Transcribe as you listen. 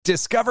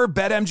Discover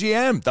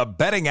BetMGM, the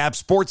betting app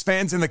sports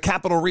fans in the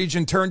capital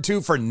region turn to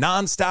for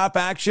nonstop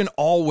action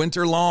all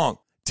winter long.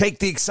 Take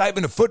the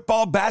excitement of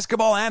football,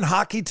 basketball, and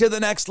hockey to the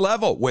next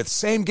level with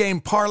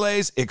same-game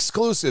parlays,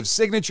 exclusive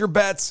signature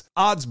bets,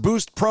 odds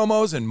boost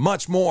promos, and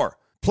much more.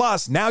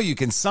 Plus, now you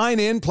can sign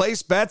in,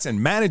 place bets,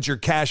 and manage your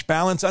cash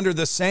balance under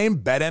the same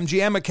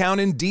BetMGM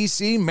account in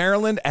D.C.,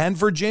 Maryland, and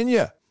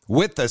Virginia.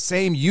 With the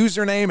same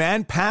username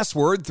and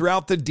password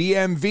throughout the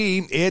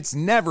DMV, it's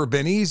never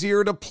been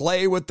easier to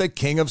play with the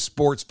king of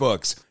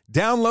sportsbooks.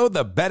 Download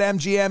the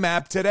BetMGM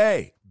app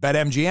today.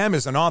 BetMGM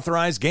is an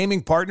authorized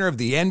gaming partner of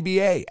the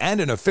NBA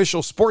and an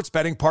official sports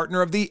betting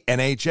partner of the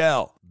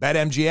NHL.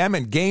 BetMGM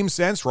and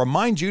GameSense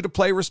remind you to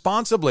play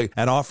responsibly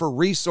and offer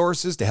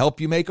resources to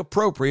help you make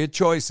appropriate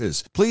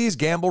choices. Please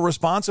gamble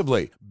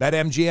responsibly.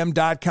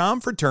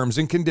 BetMGM.com for terms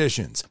and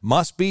conditions.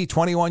 Must be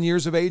 21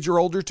 years of age or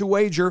older to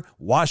wager.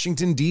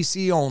 Washington,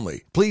 D.C.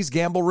 only. Please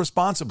gamble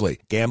responsibly.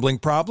 Gambling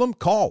problem?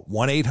 Call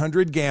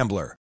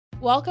 1-800-GAMBLER.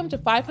 Welcome to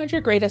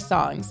 500 Greatest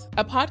Songs,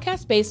 a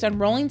podcast based on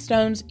Rolling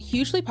Stone's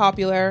hugely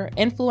popular,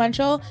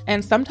 influential,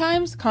 and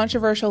sometimes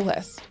controversial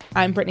list.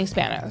 I'm Brittany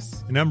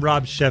Spanos. And I'm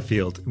Rob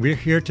Sheffield. We're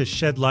here to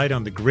shed light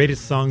on the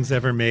greatest songs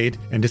ever made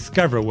and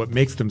discover what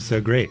makes them so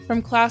great.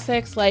 From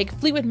classics like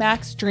Fleetwood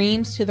Mac's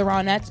Dreams to the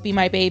Ronettes' Be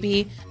My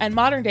Baby, and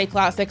modern-day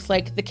classics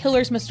like The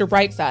Killer's Mr.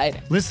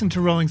 Brightside. Listen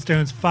to Rolling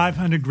Stone's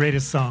 500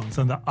 Greatest Songs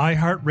on the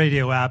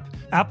iHeartRadio app,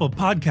 Apple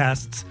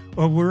Podcasts,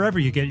 or wherever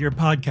you get your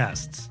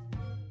podcasts.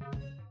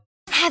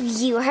 Have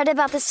you heard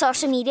about the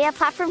social media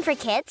platform for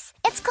kids?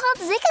 It's called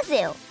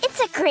Zigazoo.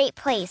 It's a great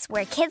place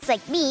where kids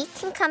like me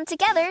can come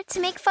together to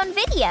make fun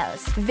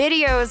videos.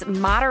 Videos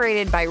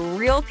moderated by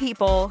real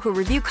people who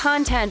review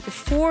content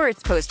before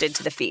it's posted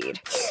to the feed.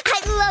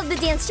 I love the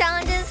dance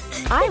challenges.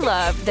 I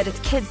love that it's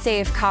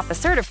kid-safe, COPPA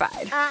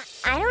certified.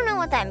 I don't know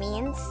what that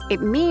means.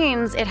 It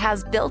means it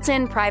has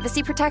built-in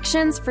privacy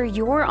protections for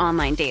your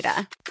online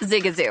data.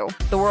 Zigazoo,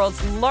 the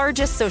world's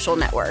largest social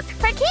network.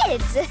 For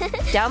kids.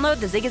 Download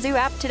the Zigazoo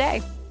app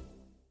today.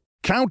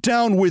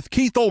 Countdown with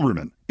Keith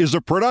Olbermann is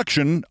a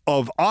production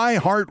of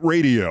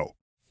iHeartRadio.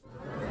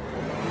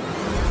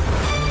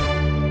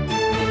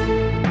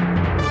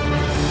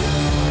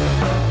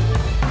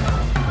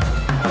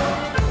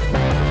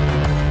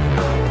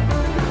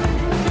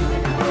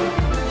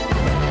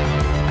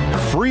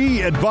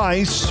 Free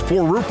advice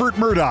for Rupert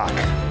Murdoch.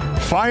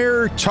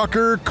 Fire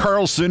Tucker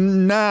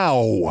Carlson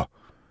now.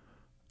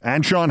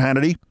 And Sean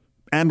Hannity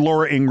and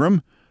Laura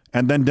Ingraham.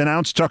 And then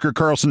denounce Tucker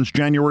Carlson's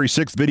January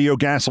 6th video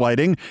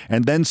gaslighting,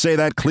 and then say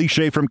that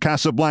cliche from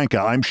Casablanca.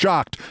 I'm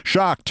shocked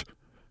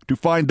to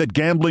find that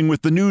gambling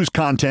with the news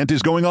content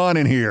is going on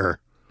in here.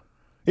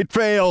 It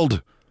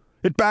failed.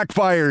 It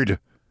backfired.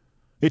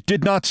 It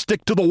did not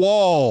stick to the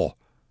wall.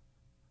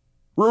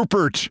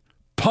 Rupert,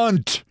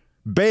 punt,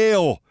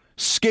 bail,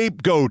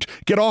 scapegoat,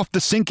 get off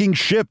the sinking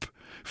ship.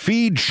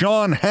 Feed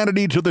Sean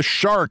Hannity to the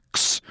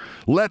sharks.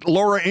 Let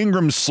Laura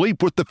Ingraham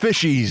sleep with the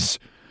fishies.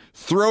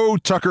 Throw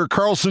Tucker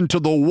Carlson to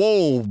the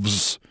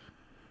wolves.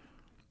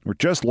 Or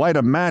just light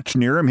a match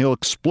near him. He'll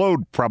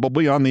explode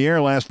probably. On the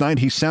air last night,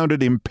 he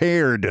sounded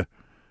impaired.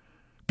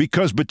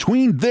 Because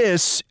between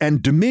this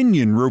and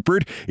Dominion,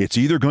 Rupert, it's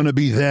either going to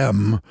be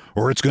them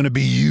or it's going to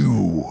be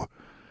you.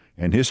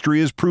 And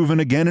history has proven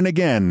again and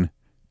again,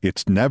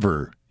 it's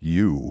never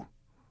you.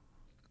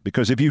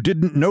 Because if you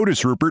didn't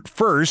notice, Rupert,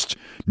 first,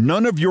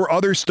 none of your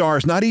other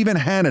stars, not even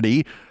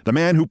Hannity, the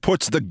man who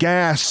puts the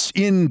gas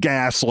in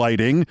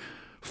gaslighting,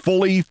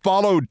 fully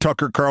followed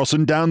Tucker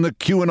Carlson down the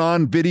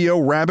QAnon video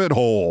rabbit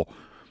hole.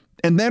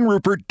 And then,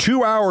 Rupert,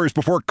 2 hours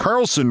before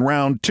Carlson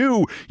round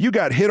 2, you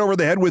got hit over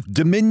the head with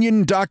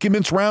Dominion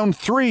documents round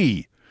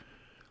 3.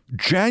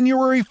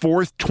 January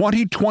 4th,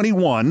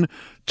 2021,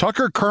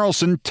 Tucker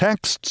Carlson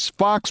texts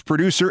Fox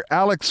producer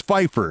Alex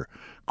Pfeiffer,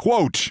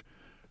 quote,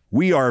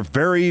 "We are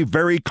very,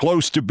 very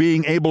close to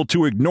being able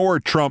to ignore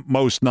Trump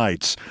most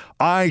nights.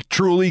 I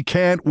truly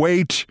can't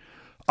wait.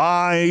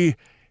 I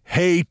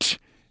hate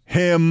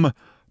him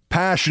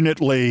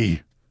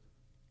passionately,"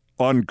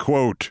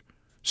 unquote.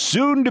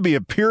 Soon to be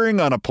appearing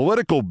on a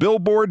political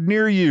billboard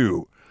near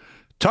you.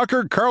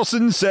 Tucker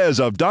Carlson says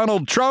of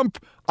Donald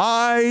Trump,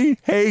 "I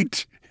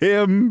hate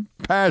him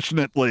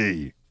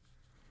passionately."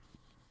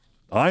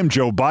 I'm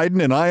Joe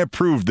Biden, and I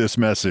approve this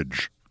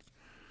message.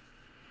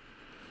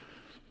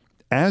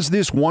 As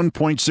this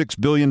 $1.6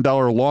 billion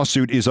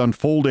lawsuit is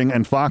unfolding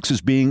and Fox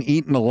is being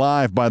eaten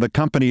alive by the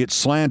company it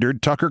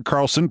slandered, Tucker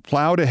Carlson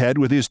plowed ahead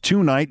with his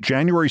two-night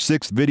January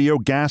 6th video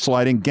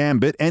gaslighting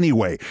gambit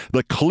anyway.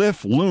 The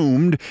cliff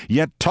loomed,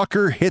 yet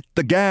Tucker hit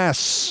the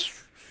gas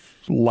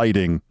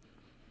lighting.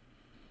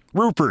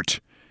 Rupert,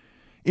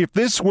 if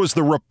this was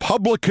the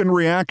Republican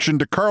reaction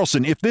to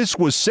Carlson, if this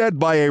was said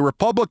by a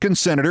Republican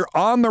senator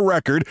on the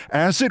record,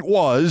 as it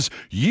was,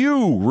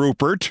 you,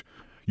 Rupert,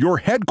 your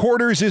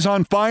headquarters is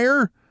on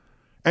fire,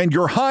 and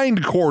your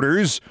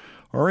hindquarters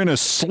are in a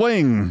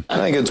sling. I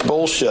think it's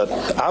bullshit.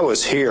 I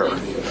was here.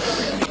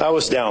 I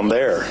was down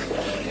there.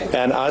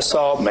 And I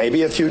saw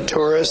maybe a few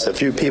tourists, a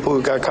few people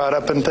who got caught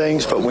up in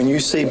things, but when you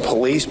see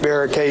police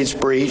barricades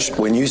breached,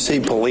 when you see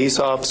police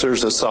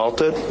officers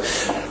assaulted,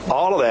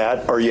 all of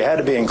that, or you had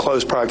to be in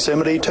close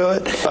proximity to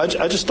it,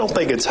 I just don't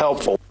think it's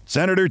helpful.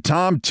 Senator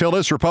Tom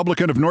Tillis,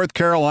 Republican of North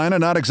Carolina,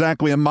 not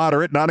exactly a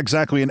moderate, not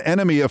exactly an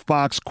enemy of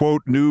Fox,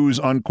 quote, news,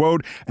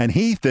 unquote, and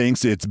he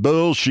thinks it's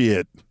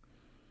bullshit.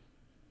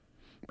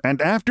 And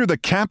after the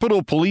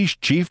Capitol Police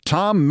Chief,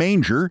 Tom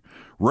Manger,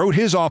 wrote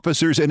his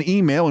officers an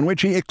email in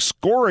which he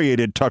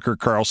excoriated Tucker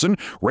Carlson,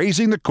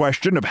 raising the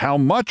question of how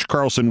much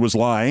Carlson was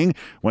lying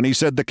when he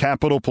said the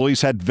Capitol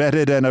Police had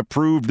vetted and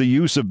approved the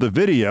use of the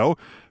video,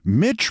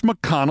 Mitch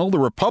McConnell, the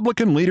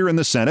Republican leader in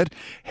the Senate,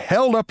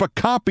 held up a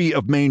copy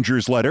of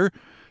Manger's letter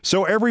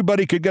so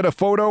everybody could get a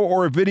photo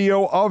or a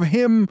video of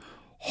him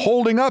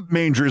holding up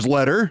Manger's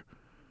letter.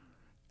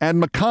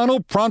 And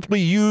McConnell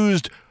promptly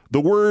used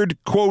the word,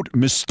 quote,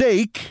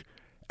 mistake,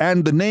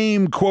 and the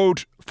name,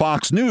 quote,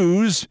 Fox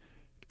News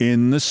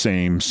in the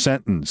same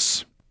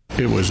sentence.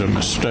 It was a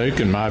mistake,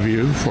 in my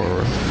view,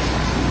 for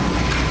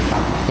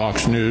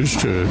Fox News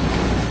to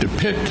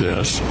depict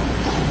this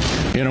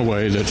in a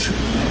way that's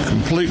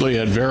completely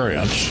at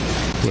variance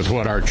with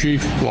what our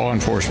chief law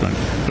enforcement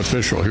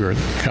official here at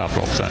the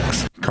Capitol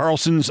thinks.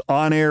 Carlson's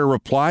on-air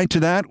reply to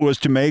that was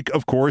to make,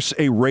 of course,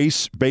 a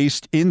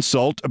race-based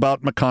insult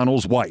about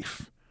McConnell's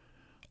wife.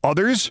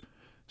 Others,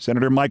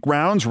 Senator Mike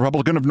Rounds,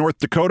 Republican of North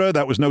Dakota,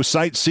 that was no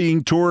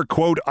sightseeing tour.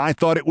 Quote, I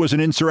thought it was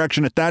an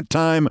insurrection at that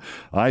time.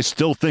 I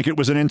still think it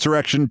was an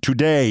insurrection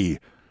today.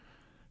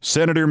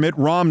 Senator Mitt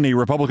Romney,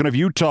 Republican of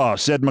Utah,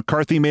 said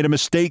McCarthy made a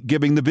mistake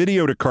giving the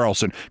video to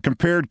Carlson,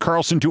 compared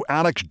Carlson to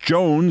Alex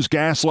Jones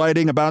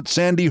gaslighting about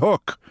Sandy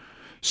Hook,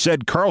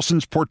 said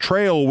Carlson's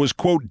portrayal was,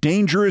 quote,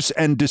 dangerous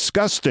and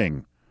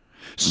disgusting.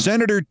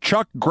 Senator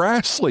Chuck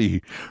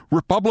Grassley,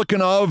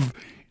 Republican of,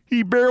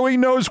 he barely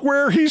knows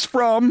where he's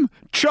from,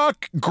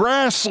 Chuck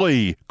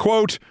Grassley,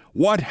 quote,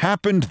 what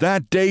happened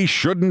that day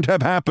shouldn't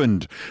have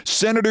happened.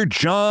 Senator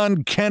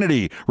John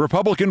Kennedy,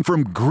 Republican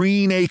from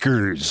Green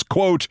Acres,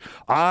 quote,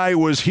 I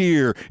was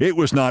here. It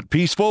was not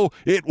peaceful.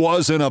 It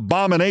was an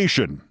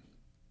abomination.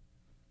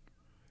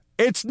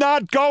 It's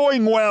not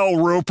going well,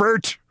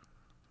 Rupert.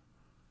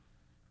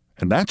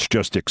 And that's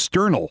just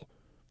external.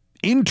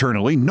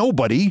 Internally,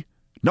 nobody,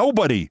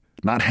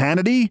 not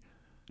Hannity,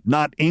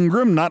 not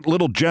Ingram, not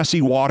little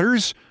Jesse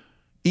Waters,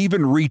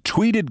 even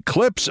retweeted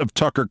clips of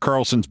Tucker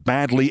Carlson's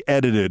badly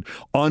edited,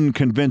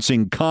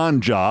 unconvincing con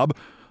job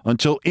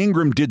until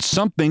Ingram did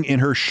something in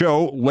her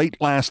show late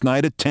last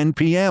night at 10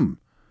 p.m.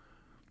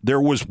 There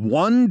was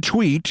one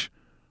tweet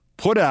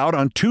put out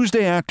on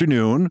Tuesday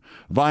afternoon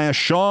via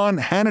Sean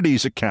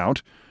Hannity's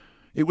account.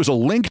 It was a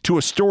link to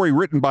a story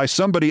written by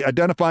somebody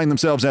identifying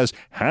themselves as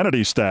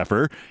Hannity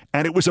staffer,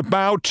 and it was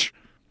about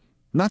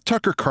not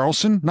Tucker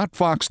Carlson, not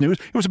Fox News.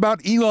 It was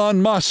about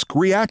Elon Musk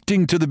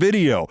reacting to the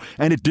video,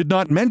 and it did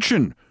not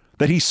mention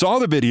that he saw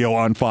the video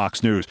on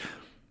Fox News.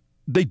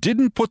 They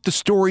didn't put the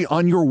story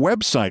on your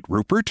website,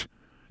 Rupert.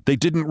 They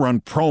didn't run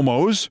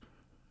promos.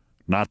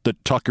 Not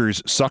that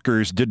Tucker's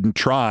suckers didn't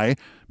try.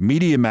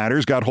 Media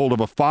Matters got hold of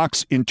a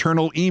Fox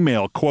internal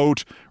email,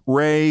 quote,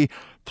 Ray,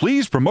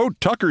 please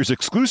promote Tucker's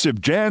exclusive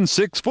Jan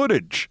 6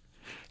 footage.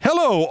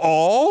 Hello,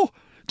 all.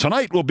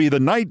 Tonight will be the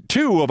night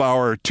 2 of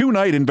our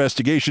 2-night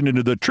investigation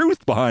into the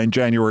truth behind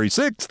January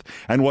 6th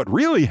and what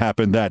really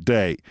happened that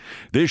day.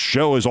 This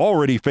show is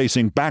already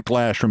facing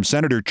backlash from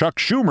Senator Chuck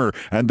Schumer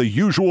and the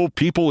usual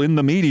people in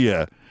the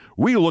media.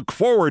 We look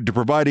forward to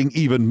providing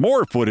even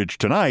more footage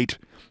tonight.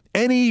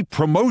 Any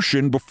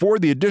promotion before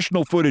the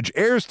additional footage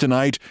airs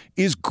tonight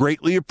is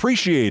greatly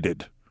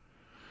appreciated.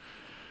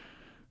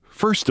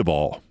 First of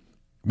all,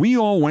 we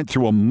all went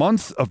through a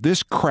month of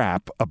this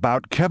crap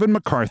about Kevin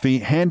McCarthy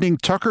handing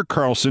Tucker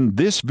Carlson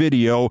this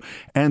video,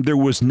 and there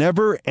was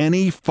never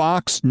any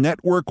Fox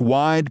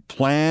network-wide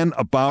plan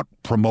about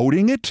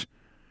promoting it?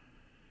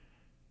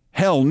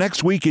 Hell,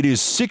 next week it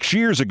is 6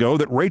 years ago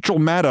that Rachel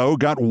Maddow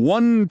got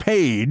one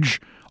page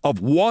of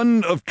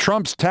one of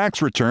Trump's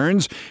tax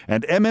returns,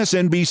 and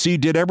MSNBC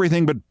did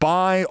everything but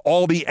buy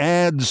all the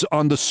ads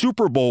on the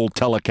Super Bowl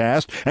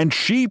telecast, and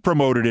she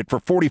promoted it for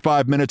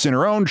 45 minutes in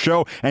her own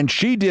show, and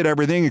she did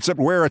everything except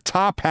wear a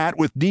top hat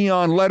with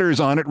neon letters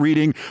on it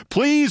reading,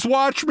 "Please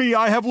watch me,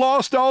 I have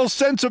lost all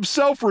sense of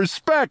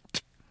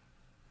self-respect."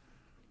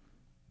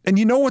 And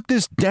you know what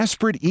this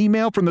desperate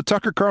email from the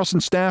Tucker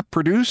Carlson staff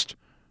produced?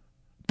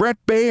 Brett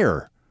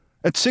Baer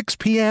at 6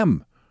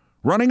 p.m.,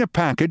 running a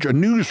package, a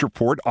news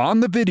report on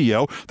the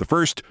video, the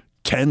first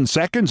 10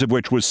 seconds of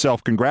which was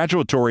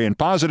self-congratulatory and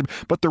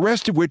positive, but the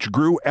rest of which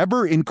grew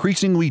ever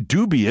increasingly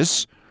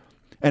dubious.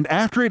 And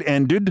after it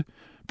ended,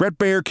 Brett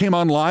Baer came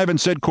on live and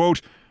said,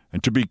 quote,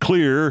 and to be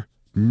clear,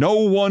 no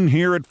one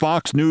here at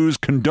Fox News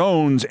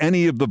condones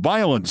any of the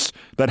violence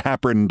that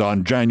happened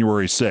on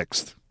January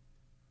 6th.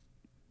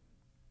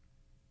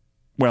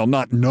 Well,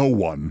 not no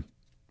one.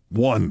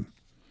 One.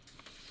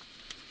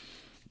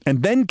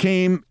 And then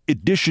came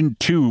edition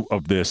 2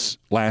 of this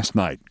last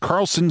night.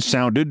 Carlson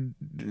sounded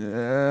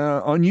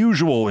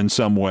unusual in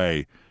some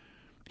way.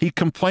 He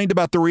complained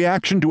about the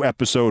reaction to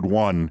episode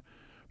 1.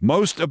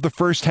 Most of the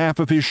first half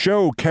of his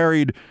show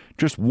carried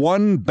just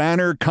one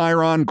banner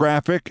chyron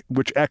graphic,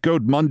 which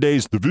echoed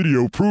Monday's "The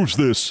video proves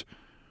this."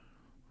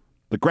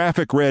 The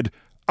graphic read,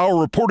 "Our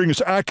reporting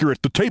is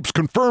accurate. The tapes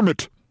confirm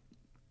it."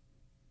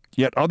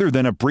 Yet other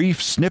than a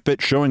brief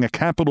snippet showing a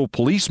Capitol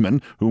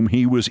policeman whom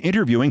he was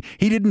interviewing,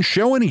 he didn't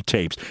show any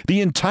tapes.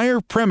 The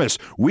entire premise,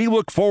 we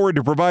look forward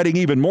to providing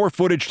even more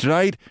footage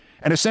tonight,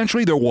 and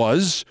essentially there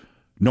was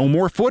no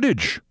more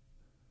footage.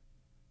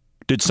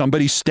 Did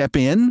somebody step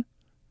in?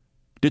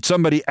 Did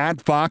somebody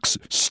at Fox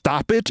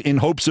stop it in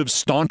hopes of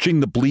staunching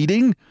the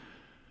bleeding?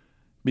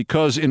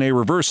 Because in a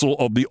reversal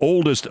of the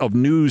oldest of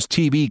news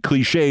TV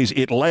cliches,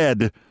 it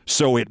led,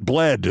 so it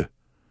bled.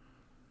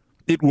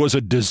 It was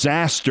a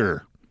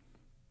disaster.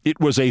 It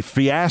was a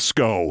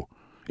fiasco.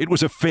 It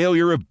was a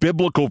failure of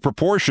biblical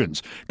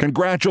proportions.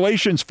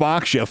 Congratulations,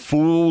 Fox, you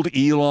fooled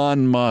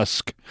Elon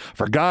Musk.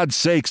 For God's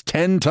sakes,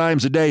 10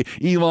 times a day,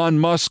 Elon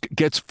Musk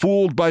gets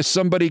fooled by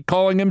somebody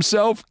calling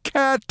himself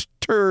Cat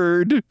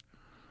Turd.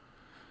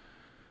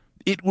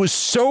 It was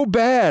so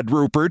bad,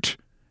 Rupert.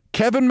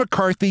 Kevin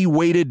McCarthy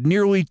waited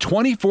nearly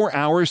 24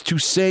 hours to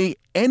say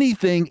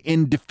anything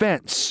in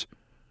defense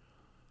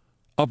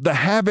of the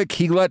havoc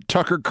he let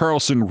Tucker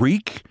Carlson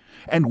wreak.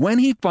 And when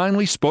he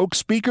finally spoke,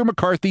 Speaker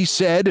McCarthy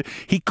said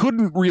he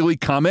couldn't really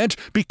comment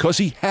because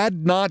he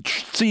had not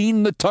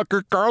seen the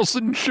Tucker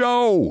Carlson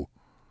show.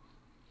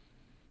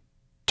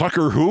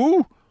 Tucker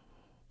who?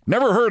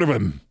 Never heard of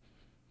him.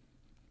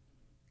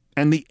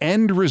 And the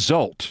end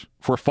result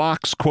for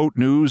Fox, quote,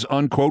 news,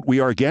 unquote, we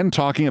are again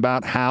talking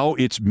about how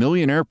its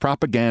millionaire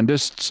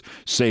propagandists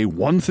say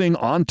one thing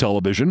on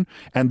television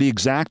and the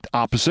exact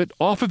opposite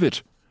off of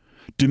it.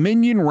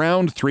 Dominion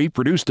Round 3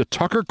 produced a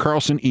Tucker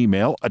Carlson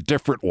email, a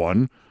different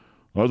one,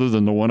 other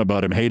than the one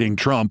about him hating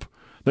Trump,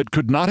 that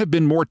could not have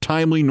been more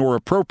timely nor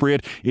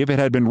appropriate if it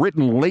had been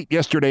written late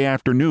yesterday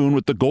afternoon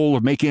with the goal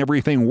of making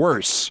everything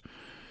worse.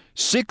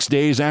 6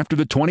 days after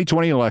the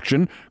 2020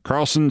 election,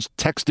 Carlson's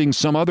texting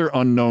some other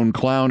unknown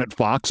clown at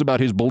Fox about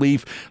his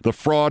belief the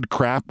fraud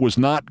crap was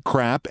not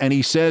crap, and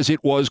he says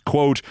it was,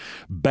 quote,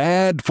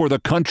 bad for the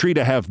country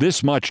to have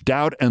this much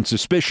doubt and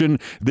suspicion.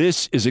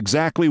 This is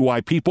exactly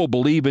why people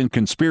believe in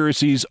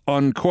conspiracies,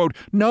 unquote.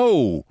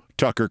 No,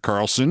 Tucker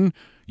Carlson,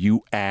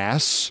 you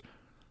ass.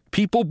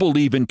 People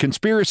believe in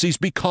conspiracies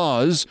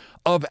because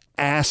of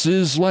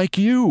asses like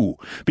you,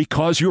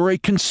 because you're a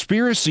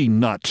conspiracy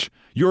nut.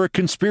 You're a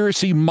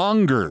conspiracy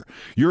monger.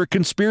 You're a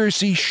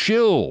conspiracy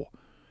shill.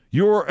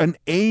 You're an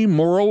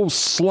amoral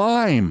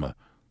slime.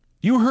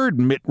 You heard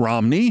Mitt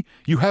Romney.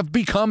 You have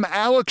become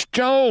Alex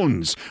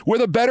Jones with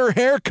a better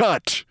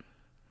haircut.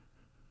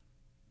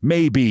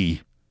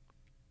 Maybe.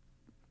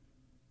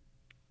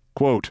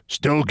 Quote,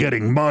 still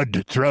getting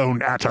mud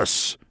thrown at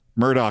us,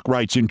 Murdoch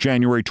writes in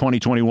January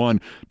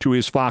 2021 to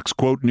his Fox,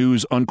 quote,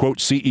 news, unquote,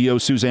 CEO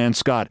Suzanne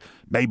Scott.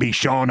 Maybe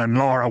Sean and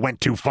Laura went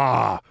too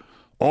far.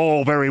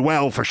 All very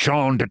well for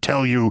Sean to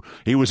tell you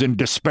he was in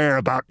despair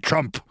about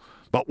Trump,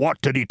 but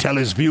what did he tell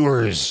his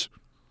viewers?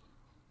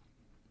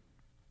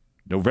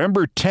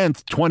 November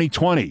 10th,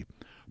 2020,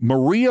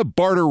 Maria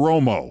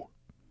Bartiromo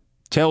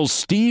tells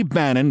Steve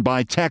Bannon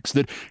by text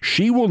that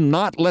she will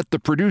not let the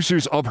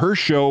producers of her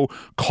show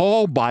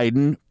call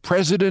Biden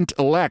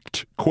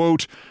president-elect,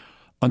 quote,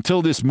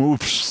 until this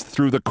moves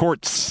through the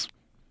courts.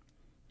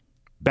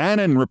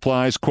 Bannon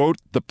replies, quote,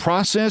 the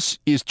process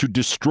is to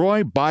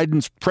destroy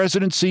Biden's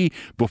presidency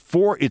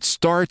before it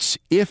starts,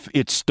 if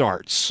it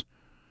starts.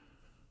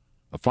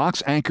 A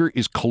Fox anchor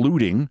is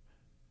colluding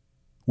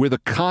with a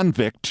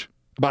convict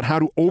about how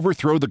to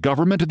overthrow the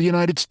government of the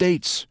United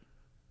States.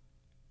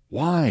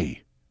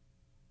 Why?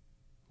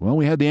 Well,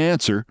 we had the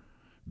answer.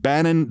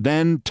 Bannon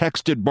then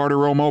texted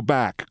Bartiromo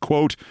back,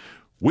 quote,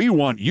 we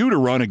want you to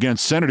run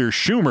against Senator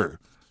Schumer.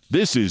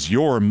 This is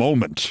your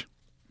moment.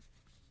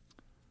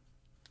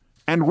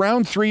 And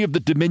round 3 of the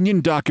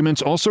Dominion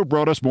documents also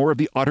brought us more of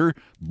the utter,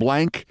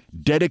 blank,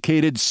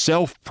 dedicated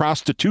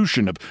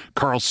self-prostitution of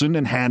Carlson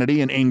and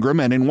Hannity and Ingram,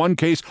 and in one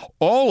case,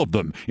 all of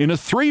them in a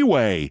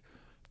 3-way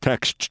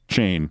text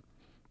chain.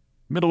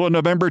 Middle of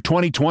November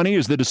 2020,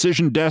 as the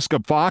decision desk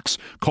of Fox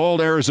called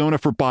Arizona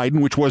for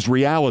Biden, which was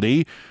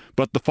reality,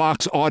 but the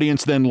Fox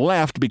audience then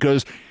left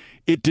because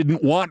it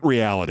didn't want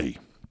reality.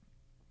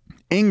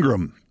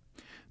 Ingram,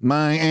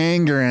 my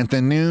anger at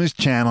the news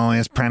channel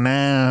is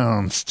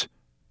pronounced.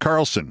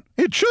 Carlson,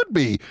 it should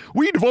be.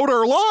 We devote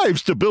our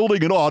lives to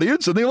building an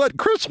audience, and they let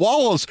Chris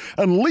Wallace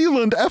and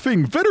Leland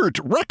effing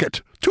Vittert wreck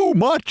it. Too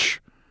much.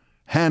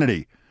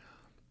 Hannity,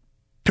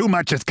 too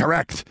much is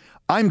correct.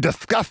 I'm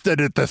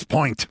disgusted at this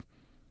point.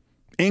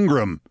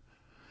 Ingram,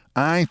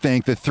 I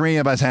think the 3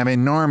 of us have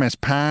enormous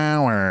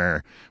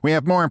power. We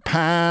have more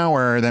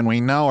power than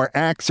we know or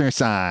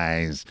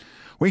exercise.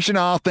 We should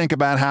all think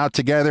about how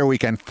together we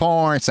can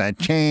force a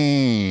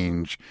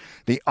change.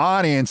 The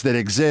audience that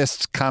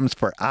exists comes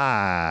for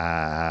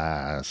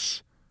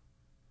us.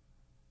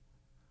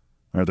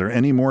 Are there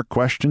any more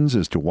questions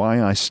as to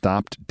why I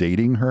stopped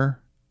dating her?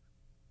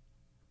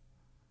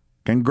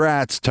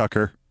 Congrats,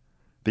 Tucker.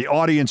 The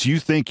audience you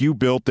think you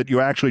built that you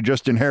actually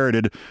just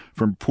inherited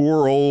from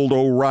poor old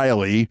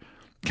O'Reilly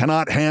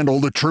cannot handle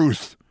the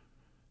truth.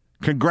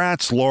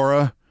 Congrats,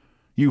 Laura.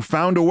 You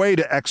found a way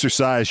to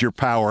exercise your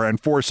power and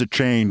force a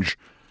change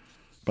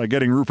by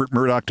getting Rupert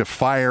Murdoch to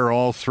fire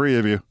all three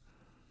of you.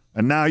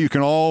 And now you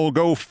can all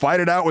go fight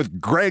it out with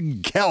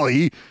Greg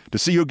Kelly to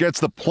see who gets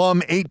the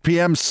plum 8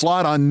 p.m.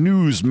 slot on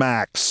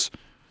Newsmax.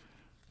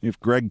 If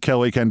Greg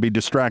Kelly can be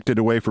distracted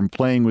away from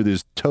playing with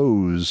his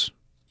toes.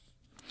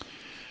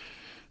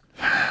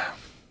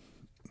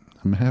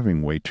 I'm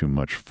having way too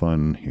much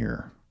fun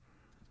here.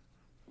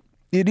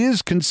 It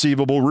is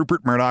conceivable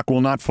Rupert Murdoch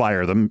will not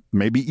fire them,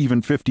 maybe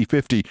even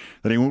 50-50,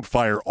 that he won't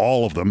fire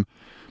all of them.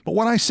 But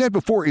what I said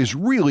before is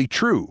really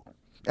true.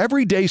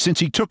 Every day since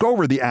he took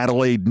over the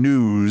Adelaide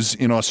News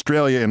in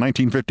Australia in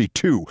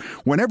 1952,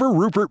 whenever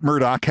Rupert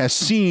Murdoch has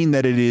seen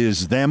that it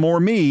is them or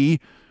me,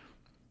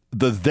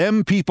 the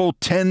them people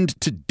tend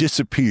to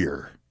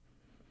disappear.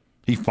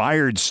 He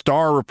fired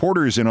star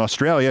reporters in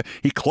Australia.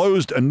 He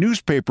closed a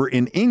newspaper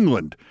in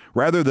England.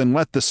 Rather than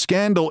let the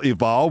scandal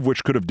evolve,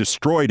 which could have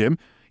destroyed him,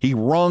 he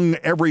wrung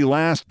every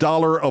last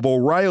dollar of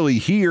O'Reilly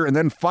here and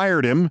then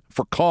fired him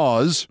for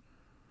cause.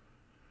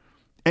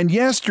 And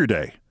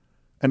yesterday,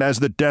 and as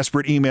the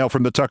desperate email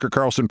from the Tucker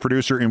Carlson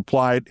producer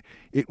implied,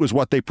 it was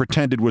what they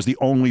pretended was the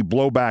only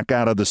blowback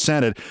out of the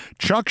Senate,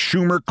 Chuck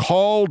Schumer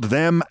called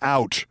them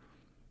out,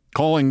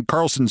 calling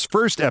Carlson's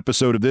first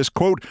episode of this,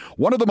 quote,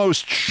 one of the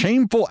most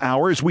shameful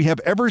hours we have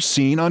ever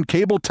seen on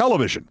cable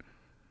television.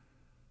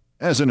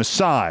 As an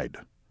aside,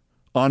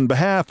 on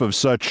behalf of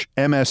such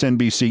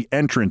MSNBC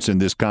entrants in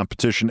this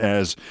competition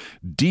as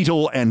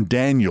Deatle and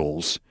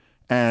Daniels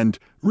and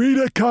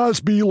Rita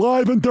Cosby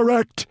Live and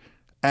Direct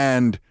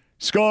and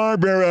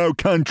Scarborough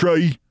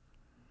Country,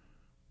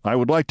 I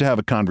would like to have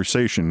a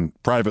conversation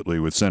privately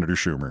with Senator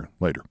Schumer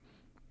later.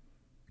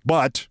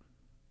 But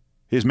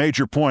his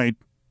major point,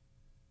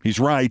 he's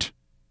right.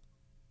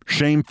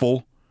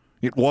 Shameful.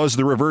 It was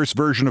the reverse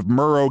version of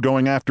Murrow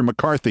going after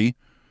McCarthy.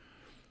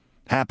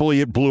 Happily,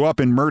 it blew up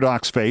in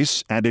Murdoch's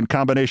face, and in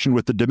combination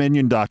with the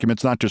Dominion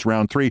documents, not just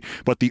round 3,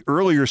 but the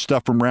earlier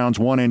stuff from rounds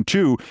 1 and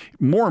 2,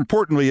 more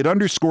importantly, it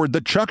underscored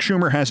that Chuck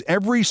Schumer has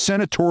every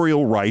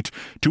senatorial right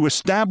to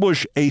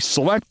establish a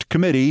select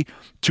committee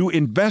to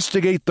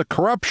investigate the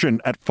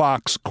corruption at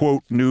Fox,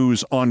 quote,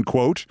 News,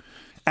 unquote,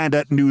 and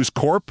at News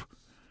Corp,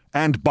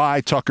 and by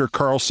Tucker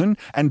Carlson,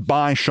 and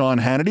by Sean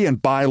Hannity, and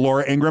by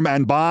Laura Ingraham,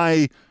 and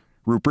by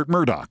Rupert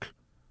Murdoch.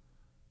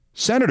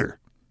 Senator,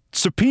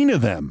 subpoena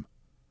them.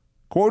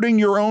 Quoting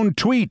your own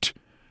tweet,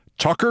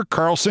 Tucker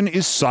Carlson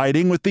is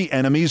siding with the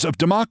enemies of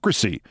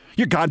democracy.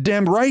 You're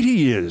goddamn right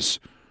he is.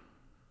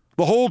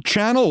 The whole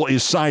channel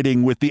is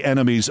siding with the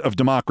enemies of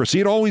democracy.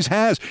 It always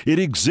has. It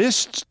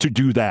exists to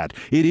do that.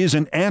 It is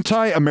an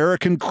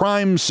anti-American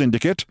crime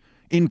syndicate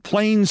in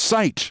plain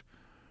sight.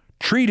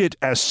 Treat it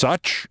as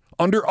such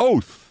under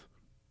oath.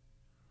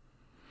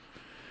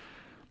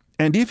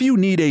 And if you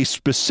need a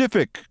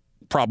specific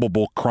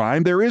probable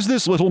crime, there is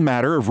this little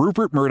matter of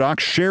Rupert Murdoch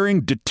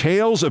sharing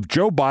details of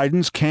Joe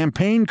Biden's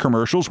campaign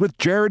commercials with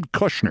Jared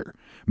Kushner,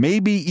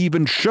 maybe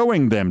even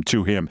showing them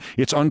to him.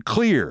 It's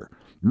unclear.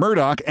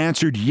 Murdoch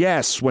answered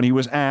yes when he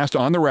was asked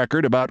on the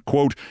record about,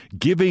 quote,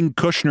 giving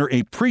Kushner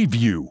a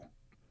preview.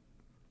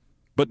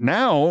 But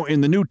now, in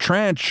the new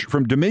tranche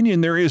from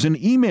Dominion, there is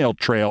an email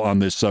trail on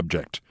this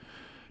subject.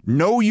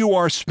 Know you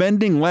are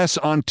spending less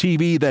on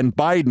TV than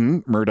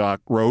Biden, Murdoch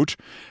wrote.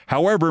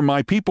 However,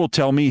 my people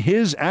tell me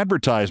his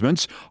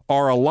advertisements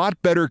are a lot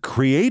better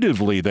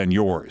creatively than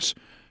yours.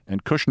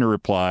 And Kushner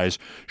replies,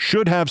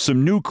 should have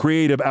some new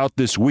creative out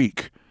this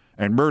week.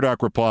 And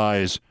Murdoch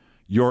replies,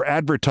 your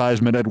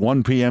advertisement at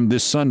 1 p.m.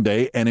 this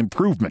Sunday, an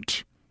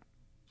improvement.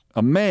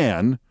 A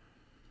man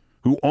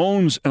who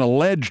owns an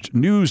alleged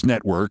news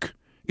network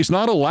is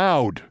not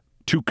allowed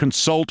to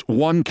consult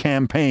one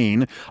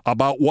campaign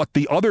about what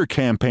the other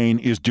campaign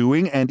is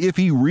doing, and if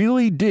he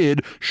really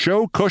did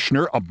show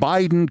Kushner a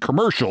Biden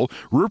commercial,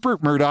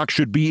 Rupert Murdoch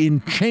should be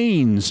in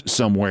chains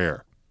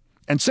somewhere.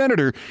 And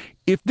Senator,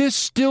 if this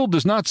still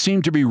does not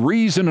seem to be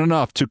reason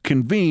enough to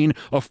convene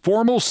a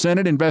formal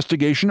Senate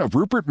investigation of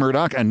Rupert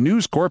Murdoch and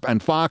News Corp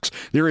and Fox,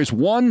 there is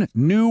one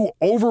new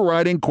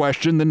overriding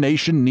question the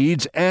nation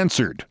needs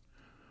answered.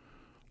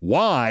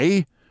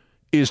 Why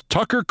is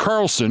Tucker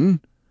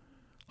Carlson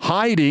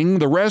hiding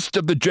the rest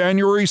of the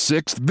January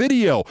 6th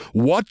video?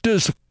 What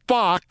does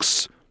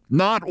Fox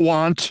not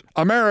want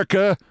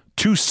America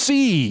to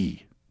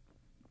see?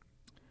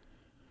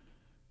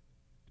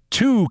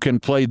 Two can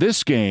play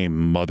this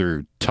game,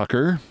 Mother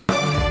Tucker.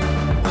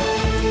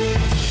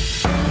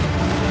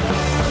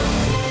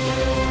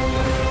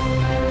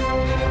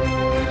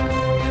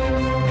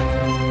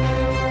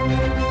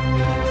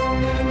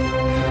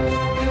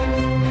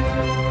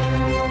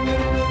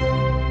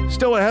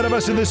 Still ahead of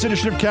us in this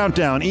edition of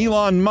Countdown,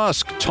 Elon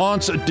Musk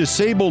taunts a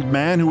disabled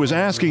man who was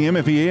asking him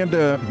if he had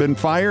been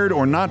fired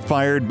or not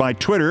fired by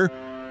Twitter.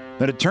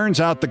 That it turns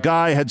out the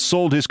guy had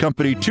sold his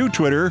company to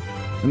Twitter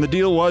And the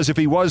deal was if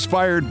he was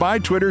fired by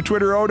Twitter,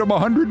 Twitter owed him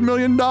 $100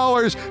 million.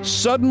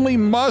 Suddenly,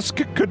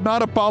 Musk could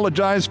not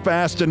apologize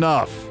fast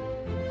enough.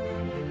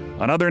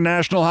 Another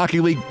National Hockey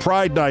League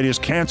Pride Night is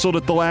canceled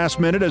at the last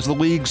minute as the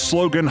league's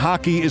slogan,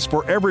 "Hockey is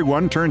for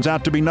everyone," turns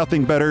out to be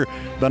nothing better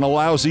than a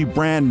lousy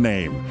brand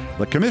name.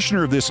 The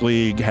commissioner of this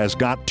league has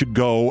got to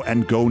go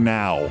and go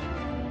now.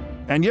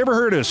 And you ever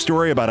heard a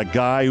story about a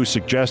guy who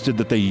suggested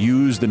that they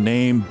use the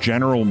name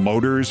General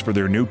Motors for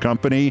their new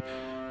company,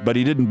 but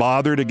he didn't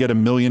bother to get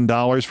 $1 million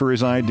for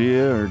his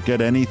idea or get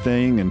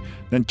anything, and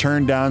then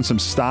turned down some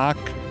stock,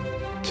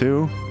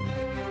 too?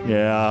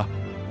 Yeah,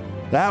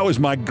 that was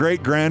my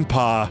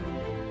great-grandpa.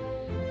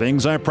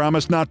 Things I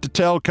promised not to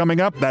tell coming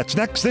up. That's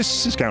next.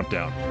 This is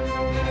Countdown.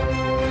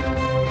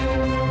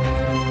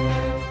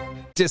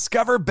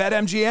 Discover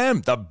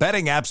BetMGM, the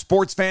betting app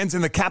sports fans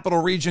in the capital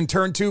region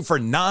turn to for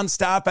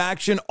nonstop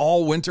action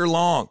all winter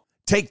long.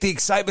 Take the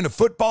excitement of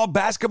football,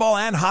 basketball,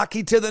 and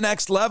hockey to the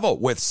next level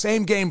with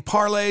same-game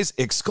parlays,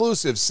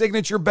 exclusive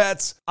signature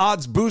bets,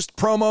 odds boost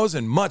promos,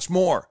 and much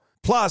more.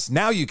 Plus,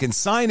 now you can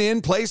sign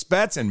in, place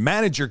bets, and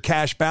manage your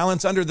cash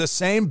balance under the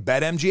same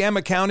BetMGM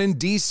account in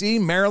D.C.,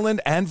 Maryland,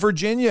 and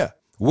Virginia.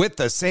 With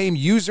the same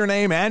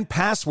username and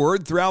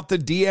password throughout the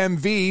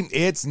DMV,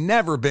 it's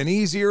never been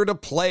easier to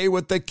play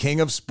with the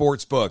king of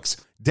sportsbooks.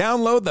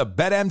 Download the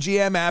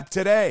BetMGM app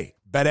today.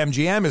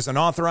 BetMGM is an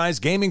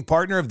authorized gaming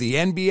partner of the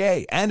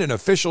NBA and an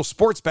official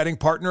sports betting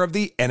partner of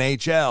the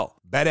NHL.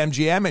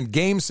 BetMGM and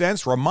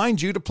GameSense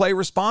remind you to play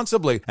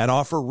responsibly and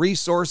offer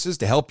resources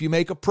to help you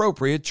make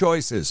appropriate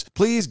choices.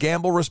 Please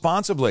gamble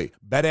responsibly.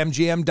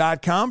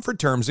 BetMGM.com for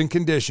terms and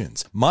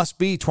conditions. Must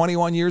be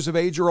 21 years of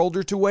age or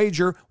older to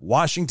wager.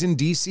 Washington,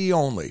 D.C.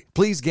 only.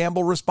 Please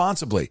gamble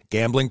responsibly.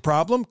 Gambling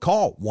problem?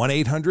 Call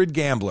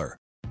 1-800-GAMBLER.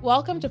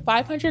 Welcome to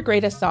 500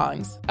 Greatest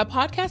Songs, a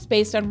podcast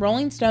based on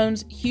Rolling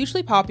Stone's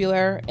hugely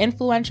popular,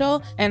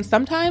 influential, and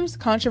sometimes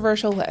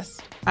controversial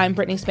list. I'm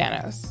Brittany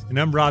Spanos. And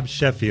I'm Rob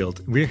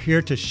Sheffield. We're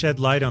here to shed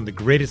light on the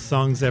greatest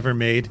songs ever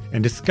made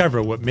and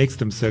discover what makes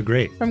them so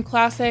great. From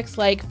classics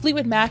like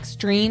Fleetwood Mac's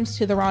Dreams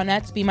to the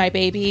Ronettes' Be My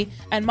Baby,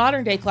 and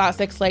modern-day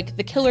classics like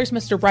The Killer's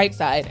Mr.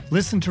 Brightside.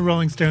 Listen to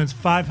Rolling Stone's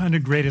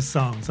 500 Greatest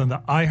Songs on the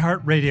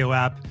iHeartRadio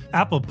app,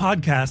 Apple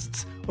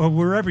Podcasts, or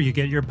wherever you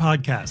get your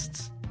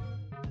podcasts.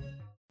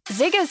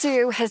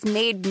 Zigazoo has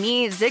made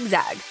me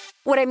zigzag.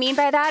 What I mean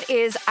by that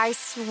is I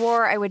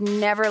swore I would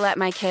never let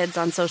my kids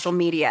on social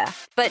media,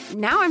 but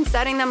now I'm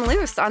setting them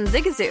loose on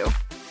Zigazoo.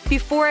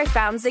 Before I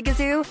found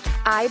Zigazoo,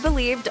 I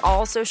believed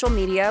all social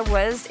media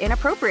was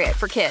inappropriate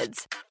for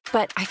kids.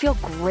 But I feel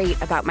great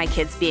about my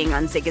kids being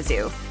on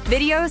Zigazoo.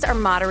 Videos are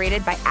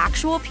moderated by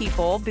actual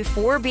people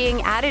before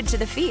being added to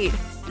the feed.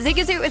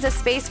 Zigazoo is a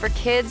space for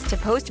kids to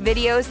post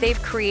videos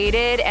they've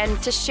created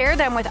and to share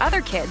them with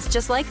other kids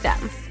just like them.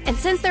 And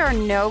since there are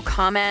no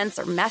comments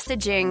or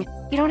messaging,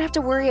 you don't have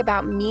to worry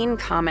about mean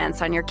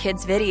comments on your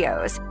kids'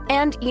 videos.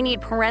 And you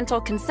need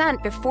parental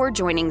consent before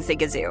joining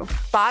Zigazoo.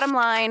 Bottom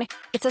line,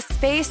 it's a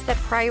space that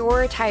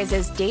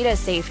prioritizes data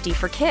safety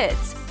for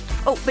kids.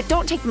 Oh, but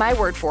don't take my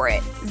word for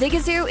it.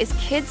 Zigazoo is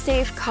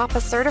kid-safe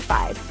COPPA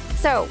certified.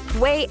 So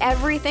weigh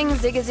everything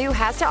Zigazoo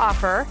has to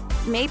offer.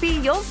 Maybe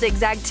you'll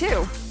zigzag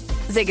too.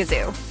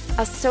 Zigazoo,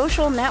 a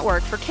social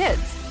network for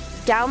kids.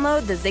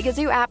 Download the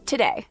Zigazoo app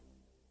today.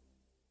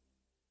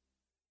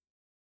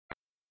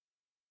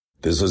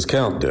 This is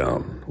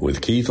Countdown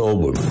with Keith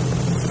Olbermann.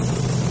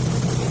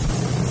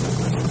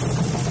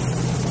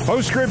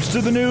 Postscripts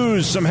to the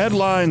news, some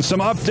headlines, some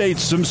updates,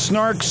 some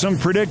snarks, some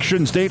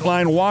predictions.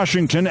 Dateline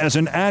Washington as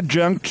an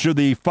adjunct to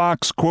the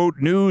Fox, quote,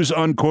 news,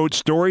 unquote,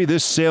 story.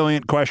 This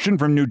salient question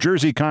from New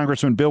Jersey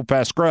Congressman Bill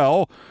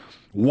Pascrell.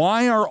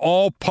 Why are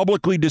all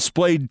publicly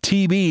displayed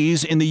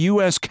TVs in the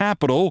U.S.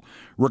 Capitol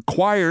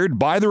required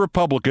by the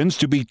Republicans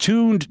to be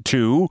tuned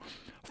to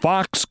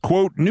Fox,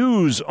 quote,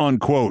 news,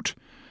 unquote?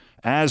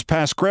 As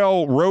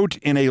Pascrell wrote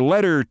in a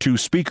letter to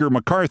Speaker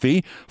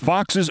McCarthy,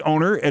 Fox's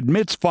owner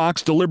admits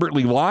Fox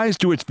deliberately lies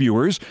to its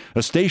viewers.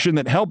 A station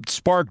that helped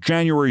spark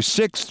January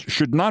 6th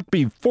should not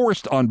be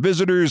forced on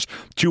visitors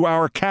to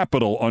our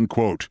Capitol,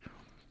 unquote.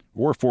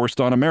 Or forced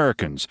on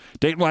Americans.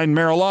 Dateline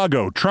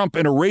Mar-a-Lago, Trump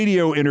in a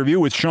radio interview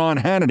with Sean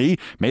Hannity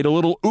made a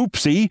little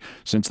oopsie.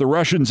 Since the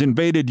Russians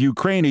invaded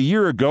Ukraine a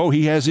year ago,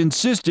 he has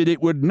insisted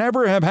it would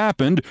never have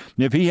happened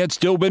if he had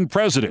still been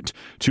president.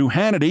 To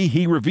Hannity,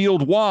 he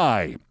revealed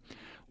why.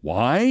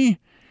 Why?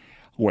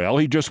 Well,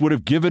 he just would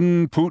have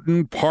given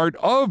Putin part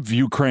of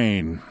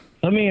Ukraine.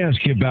 Let me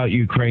ask you about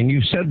Ukraine.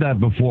 You've said that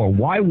before.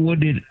 Why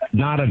would it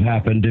not have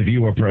happened if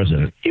you were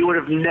president? He would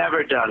have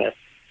never done it.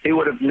 He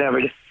would have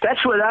never.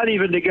 That's without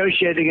even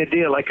negotiating a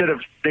deal. I could have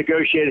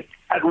negotiated.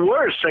 At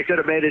worst, I could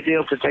have made a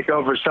deal to take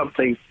over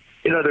something.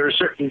 You know, there are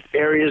certain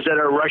areas that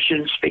are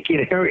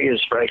Russian-speaking areas,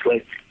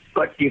 frankly.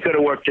 But you could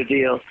have worked a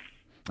deal.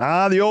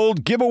 Ah, the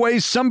old give away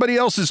somebody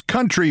else's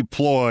country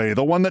ploy,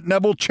 the one that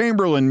Neville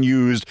Chamberlain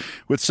used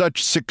with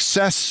such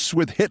success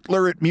with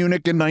Hitler at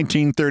Munich in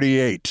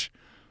 1938.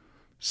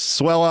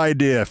 Swell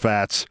idea,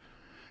 Fats.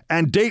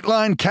 And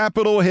Dateline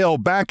Capitol Hill,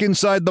 back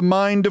inside the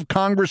mind of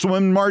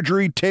Congresswoman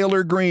Marjorie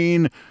Taylor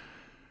Greene.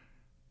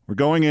 We're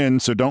going in,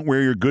 so don't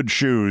wear your good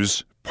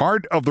shoes.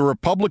 Part of the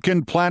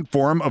Republican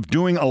platform of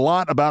doing a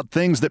lot about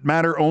things that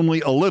matter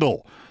only a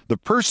little. The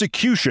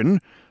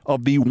persecution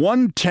of the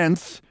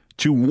 1/10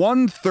 to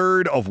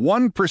 1/3 of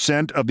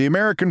 1% of the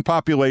American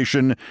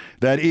population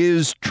that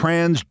is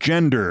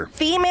transgender.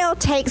 Female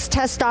takes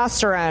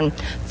testosterone.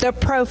 The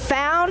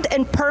profound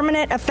and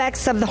permanent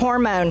effects of the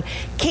hormone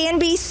can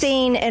be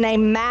seen in a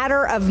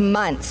matter of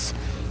months.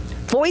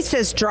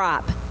 Voices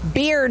drop,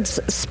 beards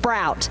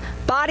sprout,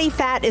 body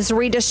fat is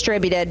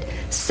redistributed,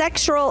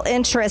 sexual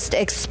interest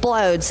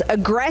explodes,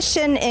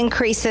 aggression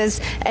increases,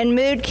 and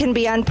mood can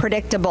be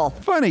unpredictable.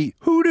 Funny,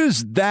 who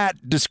does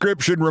that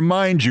description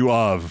remind you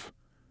of?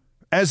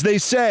 As they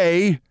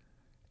say,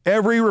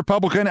 every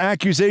Republican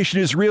accusation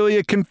is really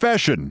a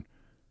confession,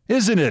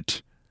 isn't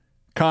it,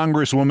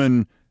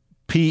 Congresswoman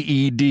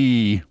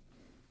PED?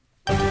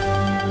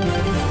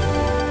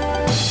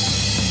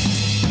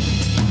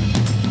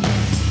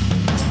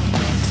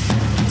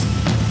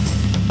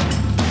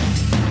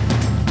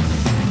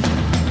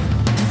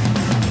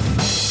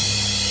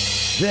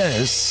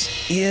 This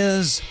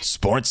is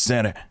Sports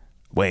Center.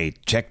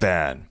 Wait, check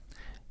that.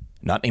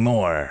 Not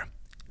anymore.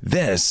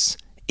 This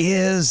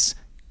is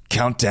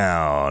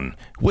Countdown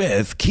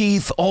with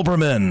Keith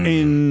Olbermann.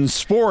 In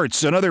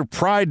sports, another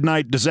Pride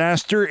Night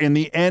disaster in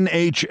the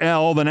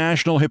NHL, the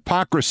National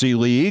Hypocrisy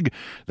League.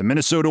 The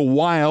Minnesota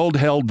Wild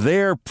held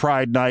their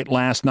Pride Night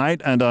last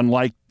night, and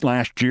unlike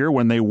last year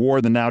when they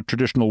wore the now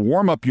traditional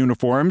warm-up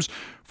uniforms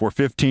for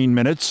 15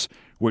 minutes,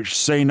 which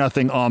say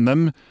nothing on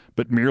them,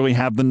 but merely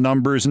have the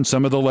numbers and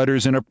some of the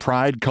letters in a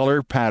pride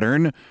color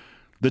pattern,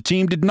 the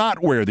team did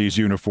not wear these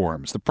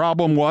uniforms. The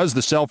problem was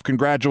the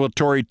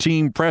self-congratulatory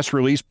team press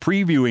release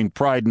previewing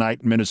Pride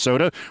Night in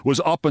Minnesota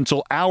was up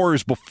until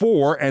hours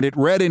before, and it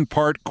read in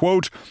part,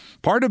 quote,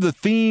 "Part of the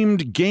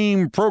themed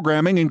game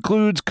programming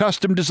includes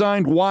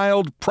custom-designed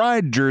Wild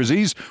Pride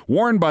jerseys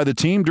worn by the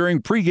team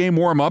during pregame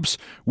warm-ups,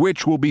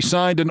 which will be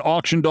signed and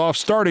auctioned off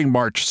starting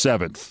March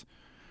 7th.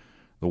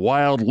 The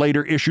Wild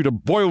later issued a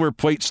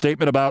boilerplate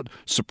statement about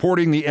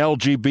supporting the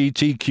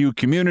LGBTQ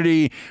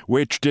community,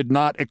 which did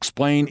not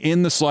explain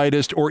in the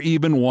slightest or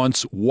even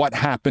once what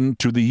happened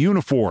to the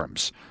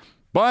uniforms.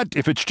 But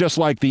if it's just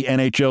like the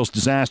NHL's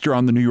disaster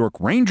on the New York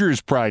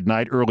Rangers Pride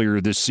Night earlier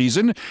this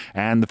season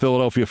and the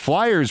Philadelphia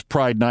Flyers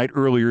Pride Night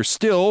earlier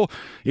still,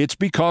 it's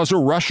because a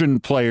Russian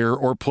player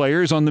or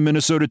players on the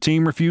Minnesota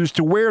team refused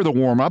to wear the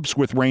warm-ups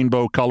with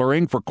rainbow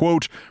coloring for,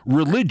 quote,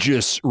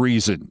 religious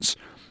reasons.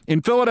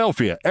 In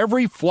Philadelphia,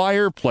 every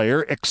Flyer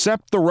player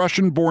except the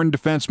Russian-born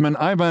defenseman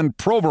Ivan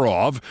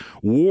Provorov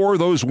wore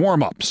those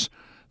warm-ups.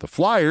 The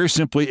Flyers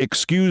simply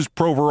excused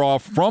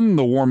Provorov from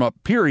the warm-up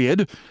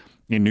period.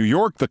 In New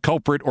York, the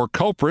culprit or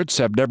culprits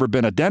have never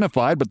been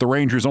identified, but the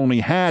Rangers only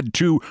had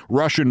two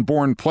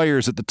Russian-born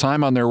players at the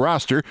time on their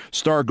roster,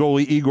 star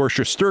goalie Igor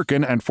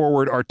Shesterkin and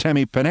forward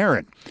Artemi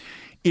Panarin.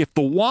 If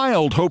the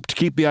Wild hope to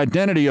keep the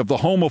identity of the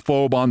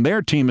homophobe on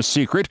their team a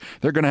secret,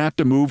 they're going to have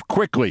to move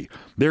quickly.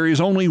 There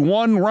is only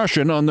one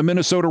Russian on the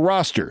Minnesota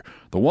roster.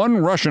 The one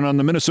Russian on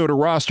the Minnesota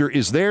roster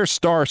is their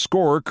star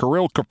scorer,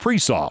 Kirill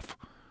Kaprizov.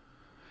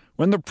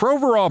 When the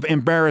Provorov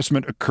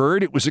embarrassment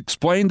occurred, it was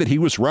explained that he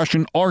was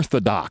Russian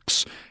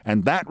Orthodox,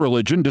 and that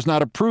religion does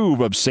not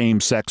approve of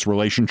same-sex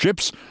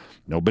relationships.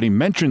 Nobody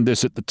mentioned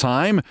this at the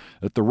time,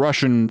 that the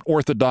Russian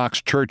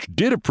Orthodox Church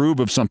did approve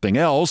of something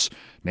else,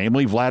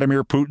 namely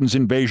Vladimir Putin's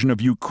invasion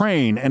of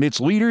Ukraine, and its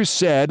leaders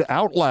said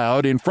out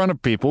loud in front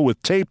of people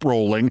with tape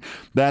rolling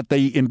that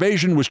the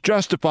invasion was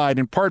justified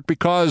in part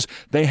because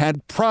they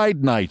had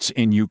pride nights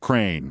in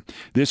Ukraine.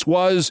 This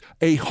was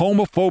a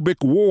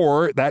homophobic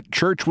war that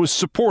church was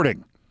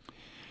supporting.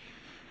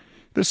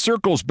 This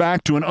circles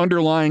back to an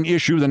underlying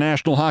issue the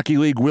National Hockey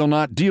League will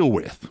not deal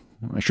with.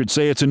 I should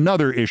say it's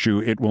another issue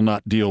it will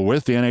not deal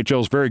with. The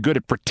NHL is very good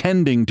at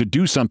pretending to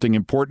do something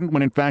important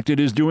when in fact it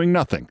is doing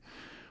nothing.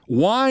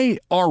 Why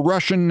are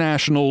Russian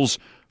nationals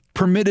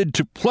permitted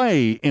to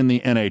play in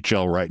the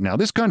NHL right now?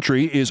 This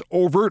country is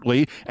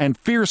overtly and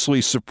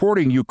fiercely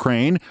supporting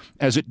Ukraine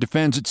as it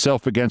defends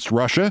itself against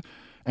Russia,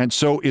 and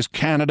so is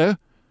Canada.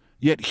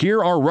 Yet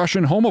here are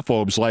Russian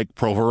homophobes like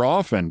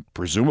Provorov and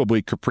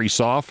presumably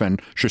Kaprizov and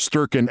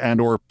Shesterkin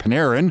and or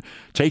Panarin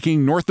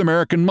taking North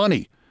American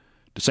money.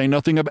 To say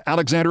nothing of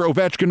Alexander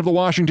Ovechkin of the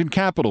Washington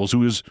Capitals,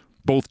 who is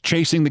both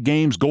chasing the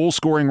game's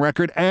goal-scoring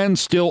record and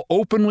still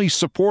openly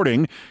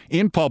supporting,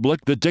 in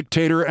public, the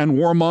dictator and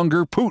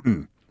warmonger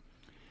Putin.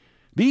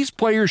 These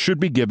players should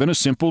be given a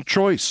simple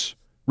choice.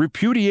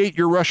 Repudiate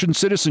your Russian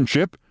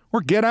citizenship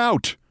or get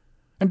out.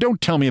 And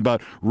don't tell me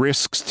about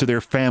risks to their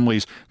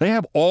families. They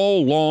have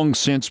all long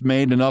since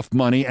made enough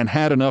money and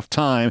had enough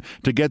time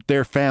to get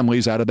their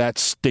families out of that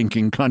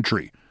stinking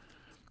country.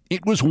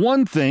 It was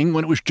one thing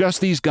when it was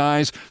just these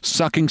guys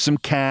sucking some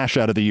cash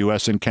out of the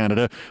U.S. and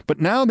Canada,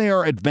 but now they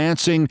are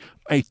advancing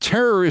a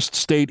terrorist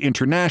state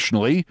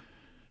internationally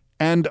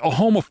and a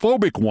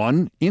homophobic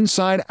one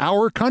inside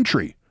our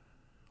country.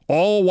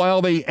 All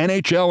while the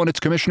NHL and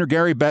its commissioner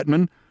Gary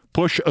Bettman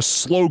push a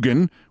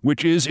slogan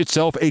which is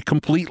itself a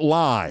complete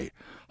lie.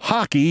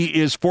 Hockey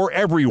is for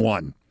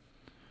everyone.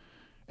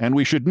 And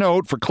we should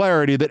note, for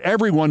clarity, that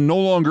everyone no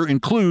longer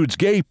includes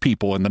gay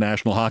people in the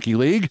National Hockey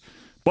League,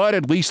 but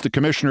at least the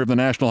commissioner of the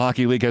National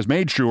Hockey League has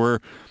made sure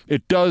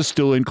it does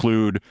still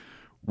include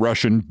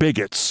Russian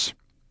bigots.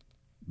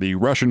 The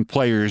Russian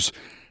players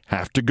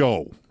have to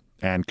go,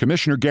 and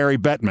Commissioner Gary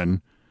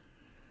Bettman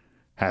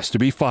has to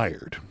be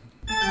fired.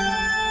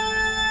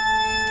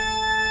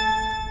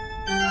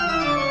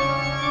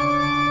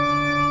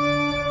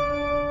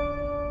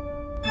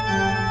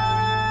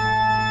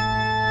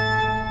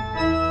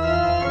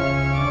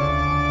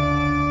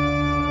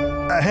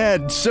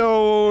 Ahead.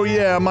 So,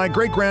 yeah, my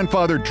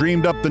great-grandfather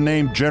dreamed up the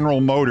name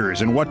General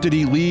Motors, and what did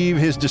he leave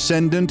his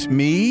descendant,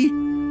 me?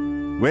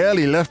 Well,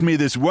 he left me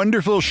this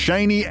wonderful,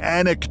 shiny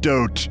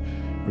anecdote,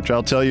 which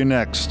I'll tell you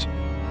next.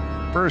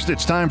 First,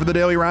 it's time for the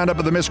daily roundup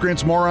of the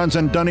miscreants, morons,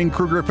 and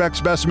Dunning-Kruger effect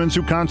specimens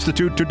who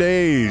constitute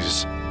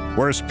today's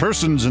worst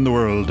persons in the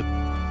world.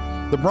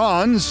 The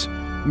bronze,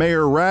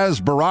 Mayor Raz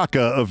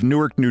Baraka of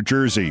Newark, New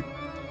Jersey.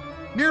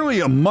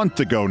 Nearly a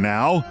month ago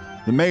now,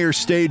 the mayor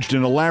staged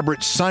an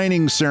elaborate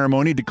signing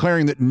ceremony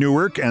declaring that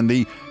Newark and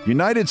the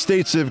United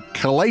States of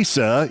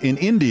Khalsa in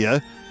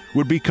India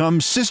would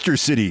become sister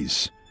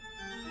cities.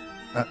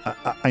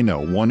 I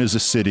know, one is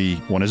a city,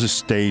 one is a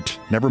state.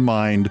 Never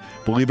mind.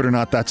 Believe it or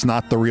not, that's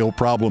not the real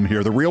problem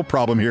here. The real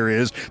problem here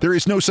is there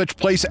is no such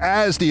place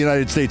as the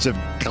United States of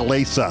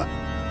Khalsa.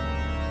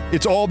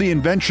 It's all the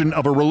invention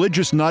of a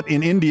religious nut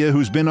in India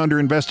who's been under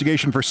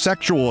investigation for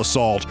sexual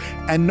assault.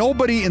 And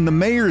nobody in the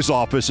mayor's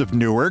office of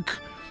Newark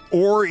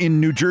or in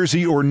New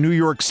Jersey or New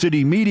York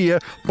City media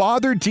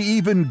bothered to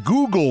even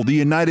Google the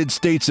United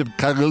States of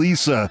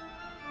Khalsa.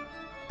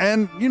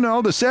 And, you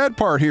know, the sad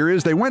part here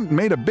is they went and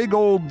made a big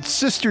old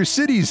Sister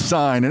Cities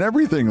sign and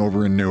everything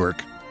over in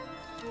Newark.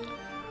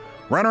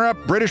 Runner-up,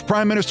 British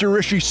Prime Minister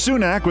Rishi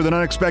Sunak with an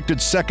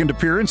unexpected second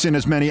appearance in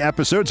as many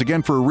episodes,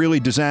 again for a really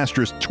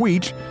disastrous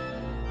tweet.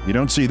 You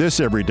don't see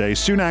this every day.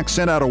 Sunak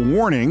sent out a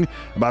warning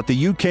about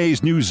the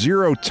UK's new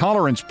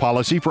zero-tolerance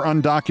policy for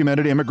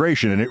undocumented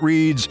immigration, and it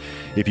reads,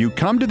 if you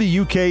come to the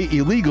UK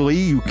illegally,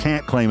 you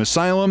can't claim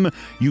asylum,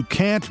 you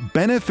can't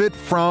benefit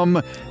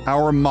from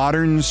our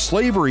modern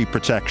slavery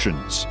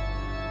protections.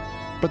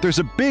 But there's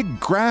a big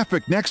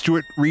graphic next to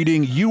it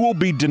reading, you will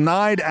be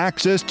denied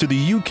access to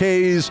the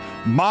UK's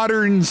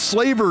modern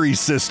slavery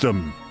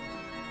system.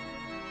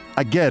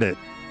 I get it.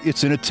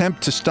 It's an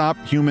attempt to stop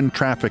human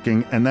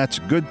trafficking, and that's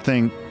a good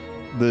thing,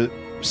 the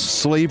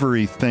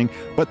slavery thing.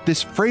 But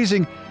this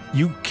phrasing,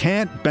 you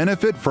can't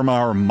benefit from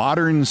our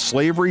modern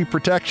slavery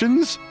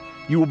protections?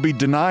 You will be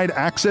denied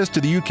access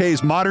to the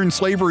UK's modern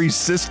slavery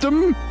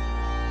system?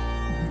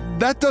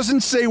 That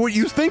doesn't say what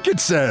you think it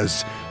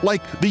says.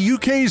 Like the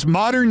UK's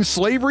modern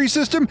slavery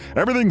system?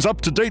 Everything's up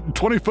to date in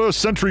 21st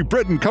century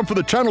Britain. Come for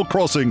the Channel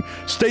crossing.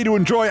 Stay to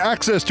enjoy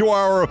access to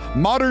our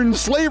modern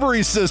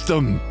slavery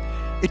system.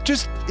 It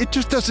just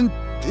doesn't,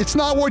 it's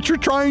not what you're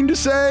trying to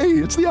say.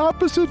 It's the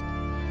opposite.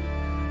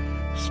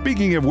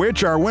 Speaking of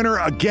which, our winner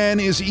again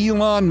is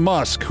Elon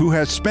Musk, who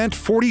has spent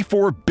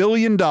 $44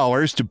 billion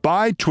to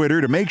buy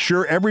Twitter to make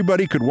sure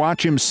everybody could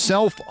watch him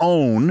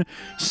self-own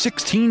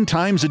 16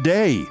 times a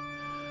day.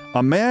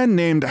 A man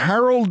named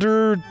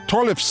Haraldur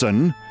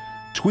Thorleifsson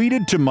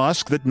tweeted to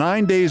Musk that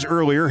 9 days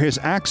earlier his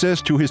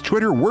access to his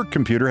Twitter work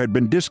computer had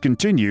been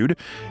discontinued,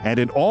 and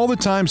in all the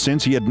time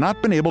since he had not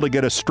been able to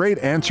get a straight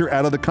answer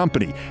out of the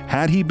company.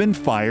 Had he been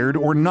fired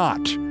or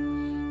not?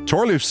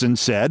 Thorleifsson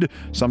said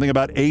something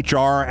about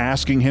HR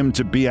asking him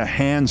to be a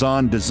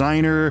hands-on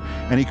designer,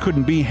 and he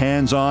couldn't be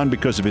hands-on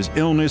because of his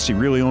illness. He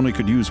really only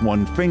could use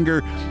one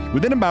finger.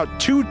 Within about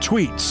 2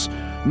 tweets,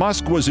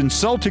 Musk was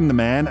insulting the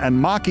man and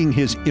mocking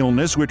his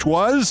illness, which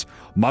was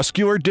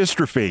muscular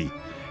dystrophy.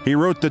 He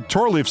wrote that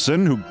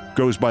Thorleifsson, who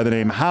goes by the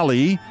name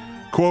Halley,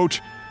 quote,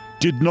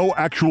 did no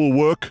actual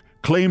work,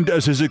 claimed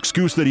as his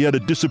excuse that he had a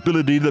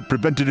disability that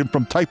prevented him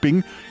from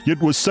typing,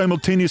 yet was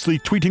simultaneously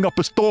tweeting up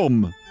a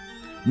storm.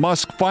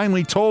 Musk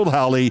finally told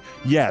Halley,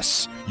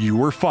 yes, you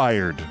were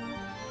fired.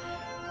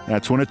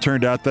 That's when it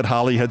turned out that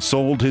Halley had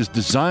sold his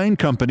design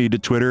company to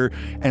Twitter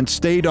and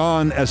stayed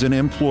on as an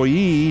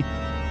employee,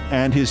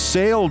 and his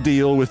sale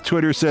deal with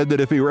Twitter said that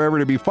if he were ever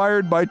to be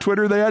fired by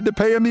Twitter, they had to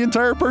pay him the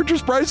entire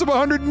purchase price of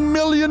 $100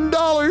 million.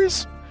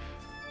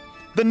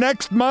 The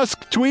next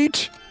Musk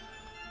tweet,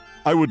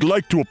 I would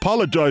like to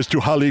apologize to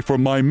Halley for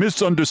my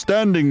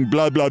misunderstanding,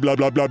 blah, blah, blah,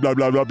 blah, blah, blah,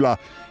 blah, blah, blah.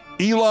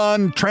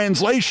 Elon,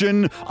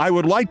 translation, I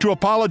would like to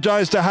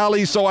apologize to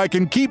Halley so I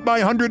can keep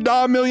my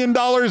 $100 million,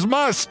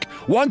 Musk.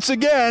 Once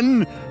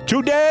again,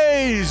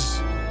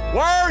 today's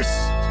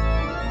worst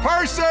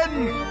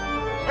person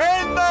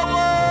in the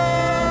world.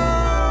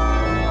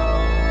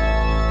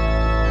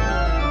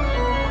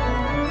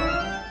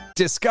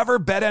 Discover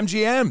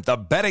BetMGM, the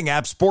betting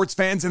app sports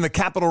fans in the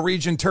capital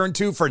region turn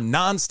to for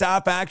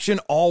nonstop action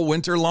all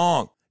winter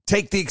long.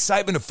 Take the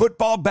excitement of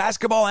football,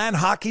 basketball, and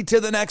hockey to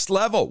the next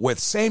level with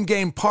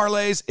same-game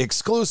parlays,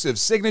 exclusive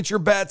signature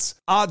bets,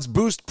 odds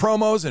boost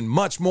promos, and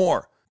much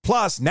more.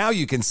 Plus, now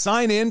you can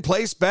sign in,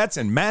 place bets,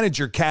 and manage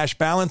your cash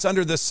balance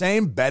under the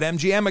same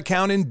BetMGM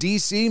account in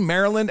D.C.,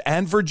 Maryland,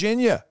 and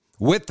Virginia.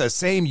 With the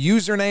same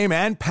username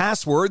and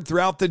password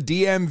throughout the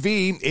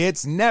DMV,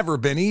 it's never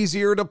been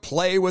easier to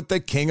play with the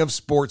king of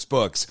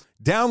sportsbooks.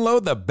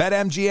 Download the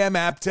BetMGM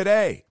app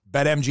today.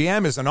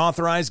 BetMGM is an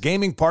authorized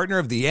gaming partner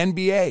of the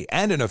NBA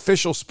and an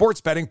official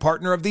sports betting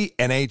partner of the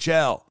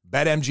NHL.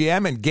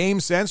 BetMGM and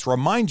GameSense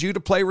remind you to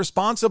play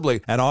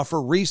responsibly and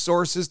offer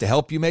resources to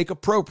help you make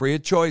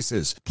appropriate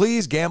choices.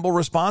 Please gamble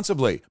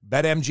responsibly.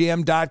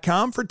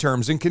 BetMGM.com for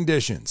terms and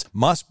conditions.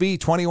 Must be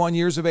 21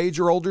 years of age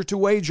or older to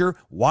wager.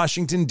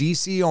 Washington,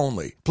 D.C.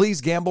 only.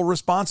 Please gamble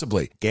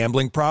responsibly.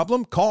 Gambling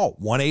problem? Call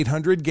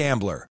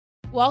 1-800-GAMBLER.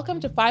 Welcome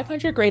to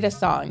 500 Greatest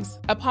Songs,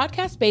 a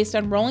podcast based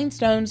on Rolling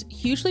Stone's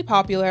hugely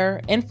popular,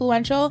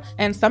 influential,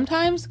 and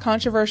sometimes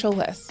controversial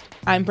list.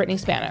 I'm Brittany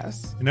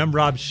Spanos. And I'm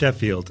Rob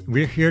Sheffield.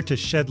 We're here to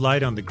shed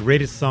light on the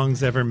greatest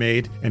songs ever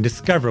made and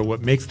discover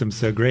what makes them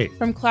so great.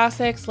 From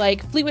classics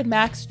like Fleetwood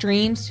Mac's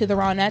Dreams to the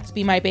Ronettes'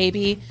 Be My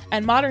Baby,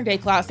 and modern-day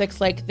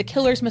classics like The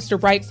Killer's Mr.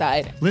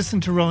 Brightside.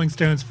 Listen to Rolling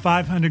Stone's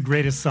 500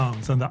 Greatest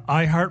Songs on the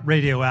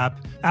iHeartRadio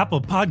app,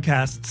 Apple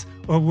Podcasts,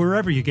 or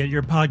wherever you get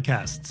your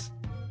podcasts.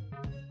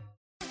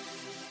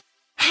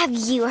 Have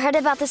you heard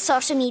about the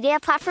social media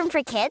platform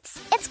for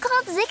kids? It's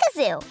called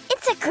Zigazoo.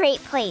 It's a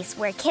great place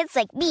where kids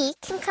like me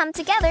can come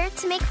together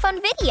to make fun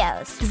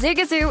videos.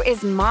 Zigazoo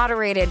is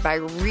moderated by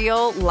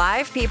real,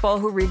 live people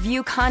who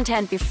review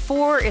content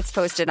before it's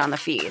posted on the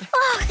feed.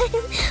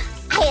 Oh,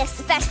 I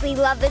especially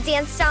love the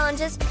dance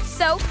challenges.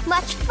 So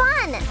much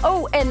fun.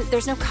 Oh, and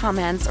there's no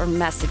comments or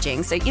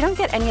messaging, so you don't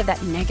get any of that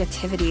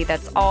negativity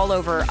that's all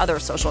over other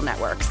social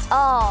networks.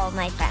 All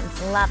my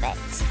friends love it.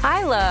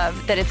 I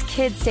love that it's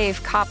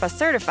kid-safe COPPA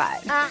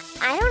certified.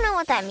 I don't know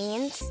what that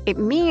means. It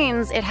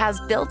means it has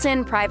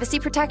built-in privacy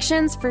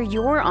protections for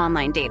your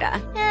online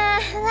data.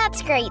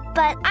 That's great,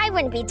 but I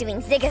wouldn't be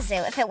doing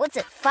Zigazoo if it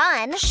wasn't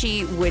fun.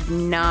 She would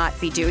not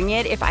be doing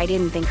it if I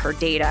didn't think her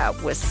data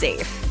was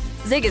safe.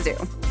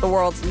 Zigazoo, the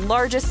world's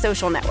largest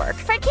social network.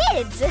 For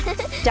kids!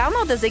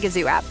 Download the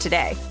Zigazoo app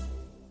today.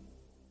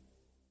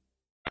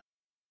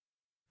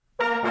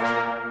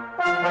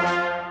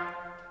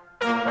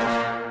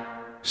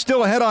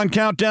 Still ahead on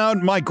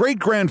Countdown, my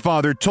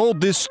great-grandfather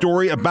told this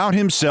story about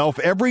himself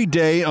every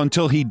day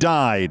until he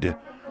died.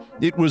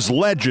 It was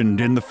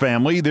legend in the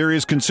family. There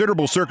is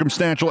considerable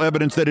circumstantial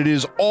evidence that it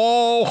is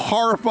all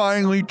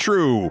horrifyingly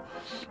true.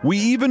 We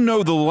even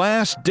know the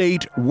last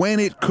date when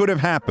it could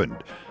have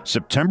happened,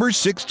 September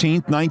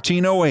 16th,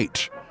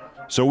 1908.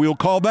 So we'll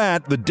call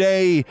that the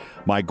day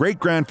my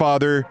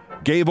great-grandfather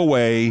gave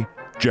away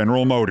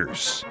General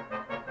Motors.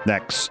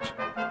 Next.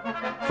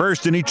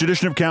 First, in each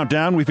edition of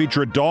Countdown, we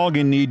feature a dog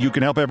in need. You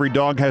can help. Every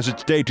dog has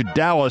its day to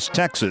Dallas,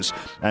 Texas.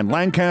 And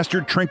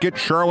Lancaster, Trinket,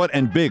 Charlotte,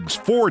 and Biggs.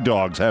 4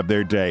 dogs have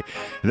their day.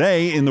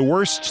 They, in the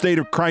worst state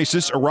of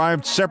crisis,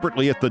 arrived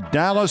separately at the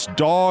Dallas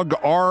Dog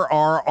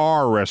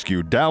RRR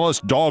Rescue. Dallas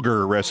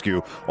Dogger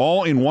Rescue.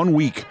 All in 1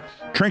 week.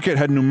 Trinket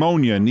had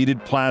pneumonia and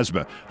needed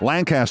plasma.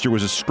 Lancaster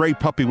was a stray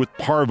puppy with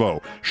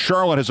parvo.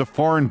 Charlotte has a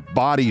foreign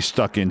body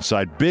stuck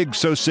inside. Big,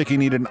 so sick he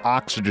needed an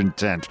oxygen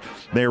tent.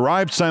 They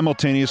arrived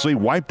simultaneously,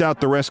 wiped out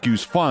the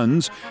rescue's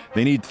funds.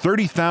 They need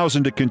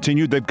 $30,000 to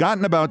continue. They've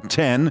gotten about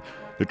 10.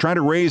 They're trying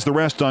to raise the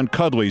rest on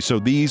Cuddly so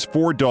these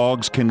 4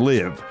 dogs can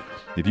live.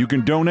 If you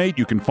can donate,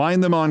 you can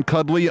find them on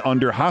Cuddly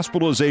under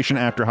Hospitalization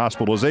After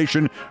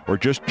Hospitalization, or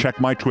just check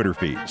my Twitter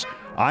feeds.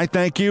 I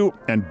thank you,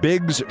 and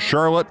Biggs,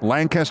 Charlotte,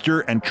 Lancaster,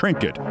 and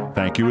Trinket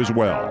thank you as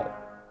well.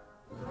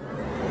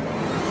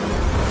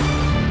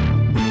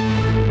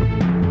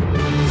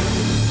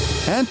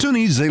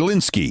 Antoni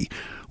Zielinski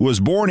was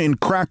born in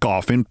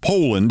Krakow in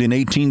Poland in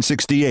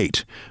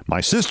 1868.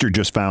 My sister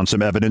just found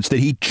some evidence that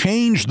he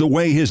changed the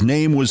way his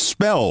name was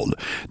spelled,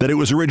 that it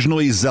was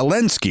originally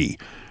Zelensky,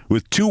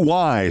 with 2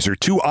 Y's or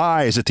 2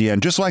 I's at the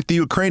end, just like the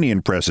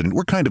Ukrainian president.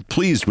 We're kind of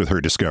pleased with her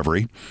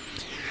discovery.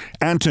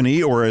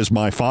 Antoni, or as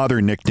my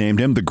father nicknamed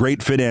him, the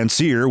great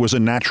financier, was a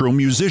natural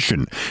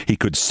musician. He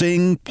could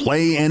sing,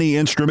 play any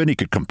instrument. He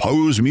could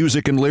compose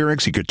music and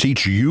lyrics. He could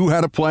teach you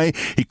how to play.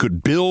 He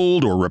could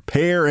build or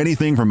repair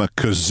anything from a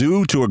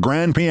kazoo to a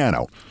grand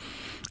piano.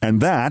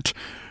 And that,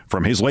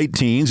 from his late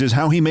teens, is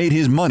how he made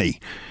his money.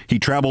 He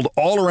traveled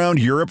all around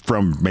Europe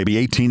from maybe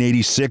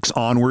 1886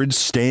 onwards,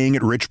 staying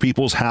at rich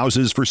people's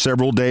houses for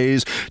several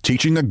days,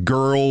 teaching the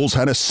girls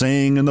how to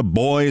sing and the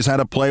boys how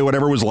to play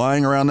whatever was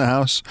lying around the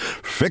house,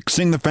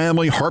 fixing the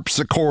family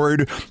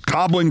harpsichord,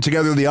 cobbling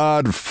together the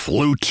odd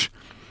flute.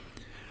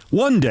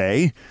 One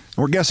day,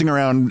 we're guessing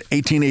around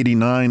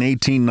 1889,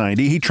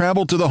 1890, he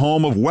traveled to the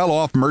home of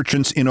well-off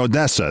merchants in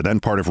Odessa, then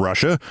part of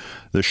Russia,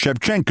 the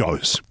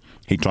Shevchenkos.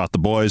 He taught the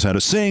boys how to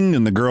sing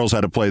and the girls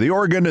how to play the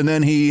organ, and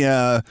then he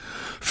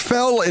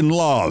fell in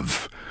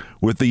love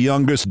with the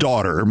youngest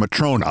daughter,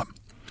 Matrona.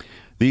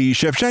 The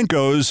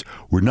Shevchenkos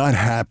were not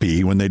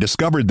happy when they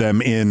discovered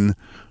them in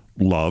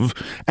love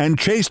and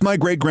chased my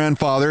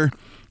great-grandfather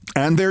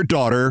and their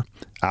daughter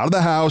out of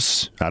the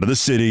house, out of the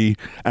city,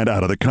 and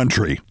out of the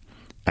country.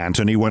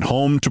 Antony went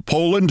home to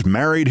Poland,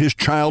 married his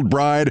child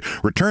bride,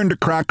 returned to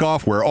Krakow,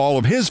 where all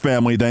of his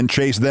family then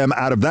chased them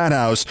out of that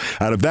house,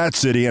 out of that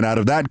city, and out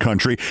of that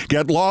country.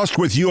 Get lost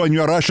with you and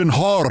your Russian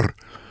whore,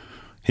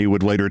 he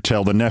would later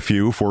tell the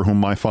nephew for whom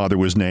my father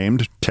was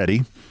named,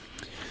 Teddy.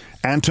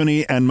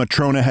 Antony and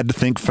Matrona had to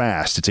think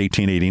fast. It's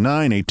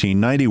 1889,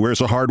 1890.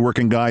 Where's a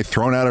hardworking guy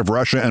thrown out of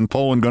Russia and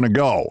Poland going to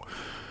go?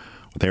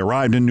 They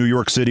arrived in New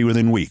York City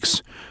within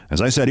weeks.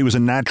 As I said, he was a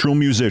natural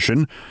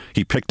musician.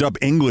 He picked up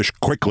English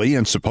quickly,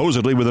 and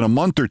supposedly within a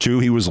month or two,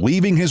 he was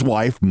leaving his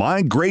wife,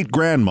 my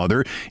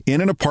great-grandmother,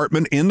 in an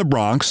apartment in the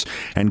Bronx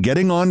and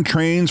getting on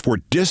trains for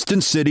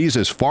distant cities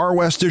as far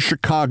west as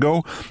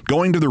Chicago,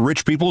 going to the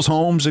rich people's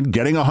homes and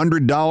getting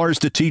 $100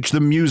 to teach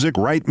them music,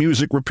 write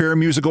music, repair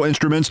musical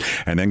instruments,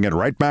 and then get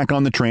right back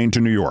on the train to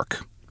New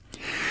York.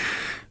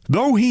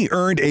 Though he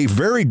earned a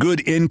very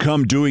good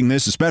income doing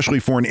this, especially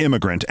for an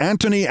immigrant,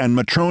 Antony and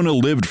Matrona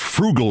lived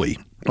frugally,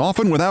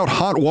 often without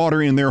hot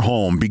water in their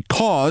home,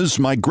 because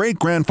my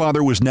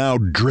great-grandfather was now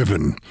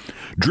driven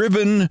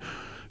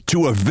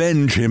to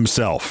avenge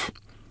himself.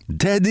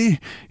 Daddy,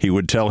 he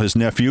would tell his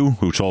nephew,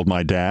 who told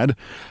my dad,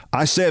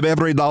 I save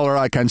every dollar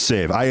I can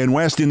save. I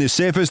invest in the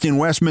safest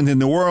investment in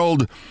the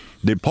world,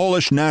 the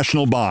Polish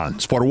national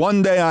bonds. For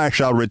one day I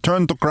shall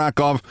return to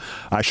Krakow.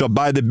 I shall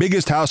buy the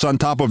biggest house on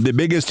top of the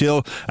biggest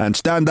hill and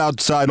stand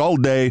outside all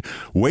day,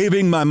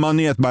 waving my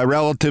money at my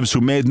relatives who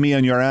made me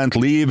and your aunt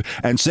leave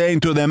and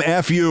saying to them,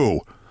 F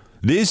you.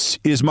 This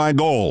is my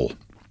goal.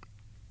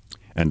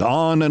 And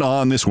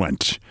on this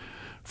went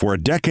for a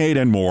decade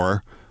and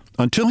more,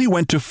 until he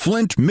went to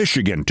Flint,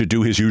 Michigan to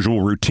do his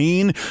usual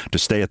routine, to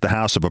stay at the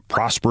house of a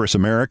prosperous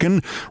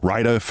American,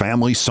 write a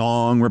family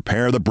song,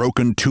 repair the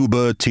broken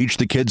tuba, teach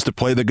the kids to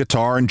play the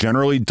guitar, and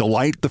generally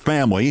delight the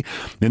family.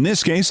 In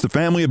this case, the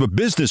family of a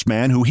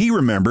businessman who he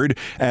remembered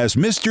as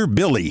Mr.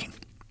 Billy.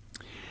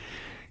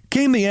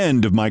 Came the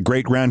end of my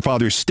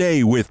great-grandfather's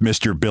stay with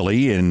Mr.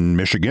 Billy in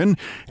Michigan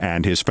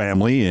and his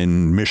family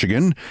in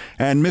Michigan,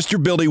 and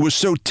Mr. Billy was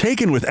so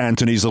taken with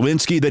Antony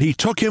Zielinski that he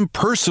took him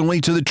personally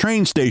to the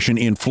train station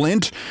in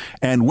Flint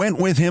and went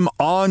with him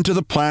onto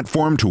the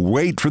platform to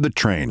wait for the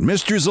train.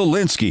 Mr.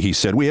 Zielinski, he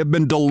said, we have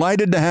been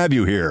delighted to have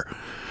you here.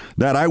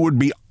 That I would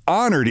be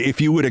honored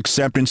if you would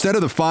accept, instead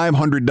of the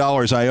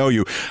 $500 I owe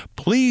you,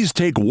 please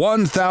take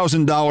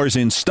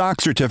 $1,000 in stock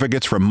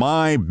certificates from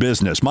my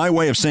business, my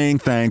way of saying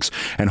thanks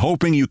and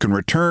hoping you can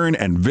return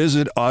and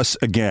visit us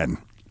again.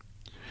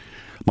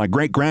 My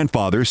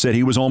great-grandfather said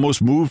he was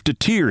almost moved to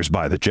tears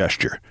by the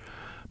gesture.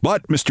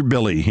 But, Mr.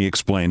 Billy, he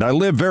explained, I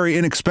live very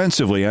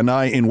inexpensively and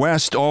I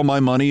invest all my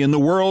money in the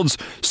world's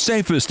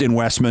safest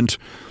investment,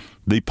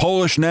 the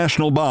Polish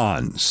national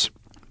bonds.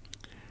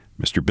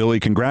 Mr. Billy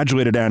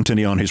congratulated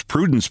Antony on his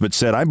prudence, but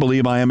said, I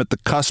believe I am at the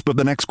cusp of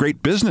the next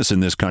great business in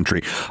this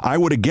country. I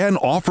would again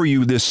offer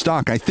you this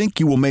stock. I think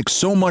you will make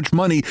so much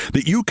money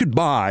that you could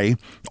buy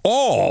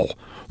all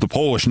the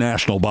Polish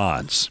national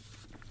bonds.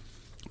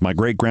 My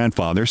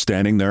great-grandfather,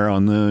 standing there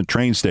on the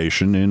train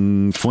station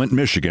in Flint,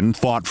 Michigan,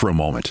 thought for a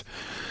moment.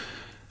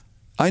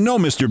 I know,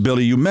 Mr.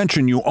 Billy, you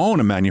mentioned you own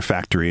a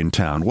manufactory in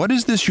town. What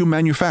is this you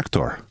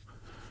manufacture?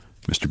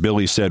 Mr.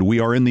 Billy said, we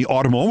are in the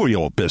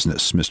automobile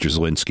business, Mr.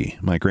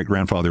 Zielinski. My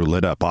great-grandfather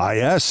lit up. Ah,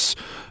 yes,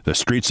 the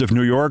streets of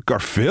New York are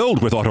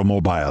filled with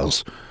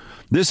automobiles.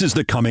 This is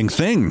the coming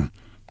thing.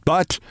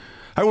 But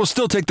I will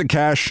still take the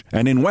cash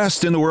and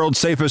invest in the world's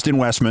safest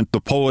investment,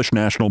 the Polish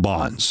national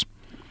bonds.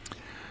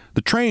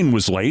 The train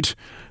was late.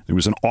 There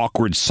was an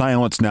awkward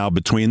silence now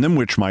between them,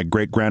 which my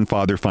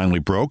great-grandfather finally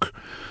broke.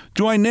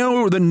 Do I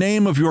know the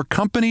name of your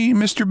company,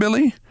 Mr.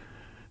 Billy?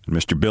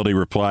 Mr. Billy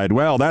replied,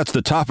 well, that's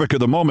the topic of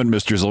the moment,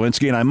 Mr.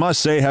 Zielinski, and I must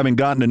say, having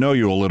gotten to know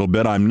you a little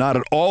bit, I'm not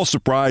at all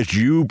surprised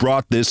you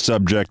brought this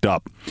subject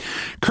up.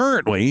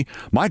 Currently,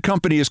 my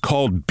company is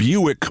called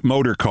Buick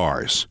Motor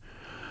Cars.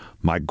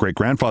 My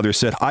great-grandfather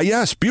said, ah,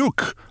 yes,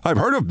 Buick. I've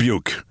heard of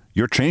Buick.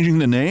 You're changing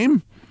the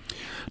name?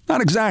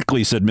 Not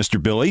exactly, said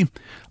Mr. Billy.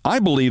 I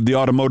believe the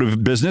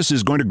automotive business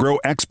is going to grow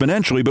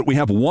exponentially, but we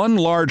have one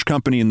large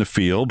company in the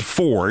field,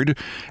 Ford,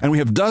 and we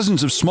have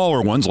dozens of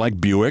smaller ones like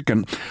Buick,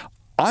 and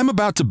I'm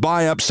about to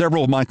buy up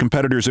several of my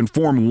competitors and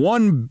form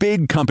one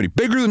big company,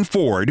 bigger than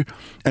Ford,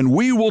 and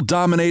we will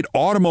dominate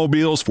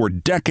automobiles for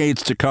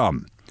decades to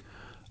come.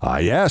 Ah,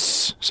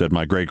 yes, said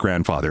my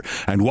great-grandfather.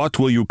 And what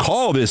will you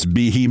call this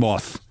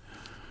behemoth?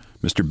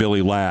 Mr.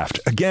 Billy laughed.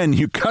 Again,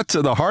 you cut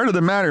to the heart of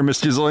the matter,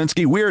 Mr.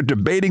 Zielinski. We are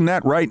debating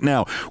that right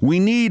now. We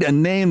need a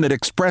name that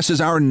expresses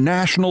our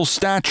national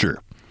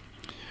stature.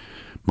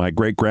 My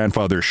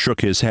great-grandfather shook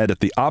his head at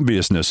the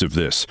obviousness of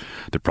this.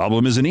 The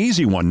problem is an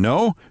easy one,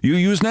 no? You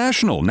use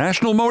national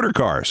motor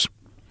cars.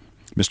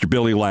 Mr.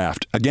 Billy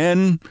laughed.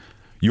 Again,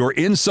 your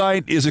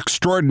insight is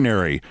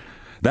extraordinary.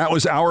 That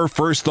was our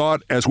first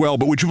thought as well.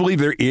 But would you believe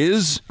there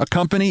is a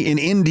company in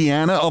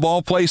Indiana, of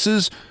all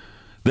places?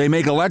 They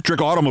make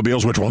electric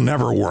automobiles, which will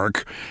never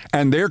work,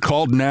 and they're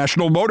called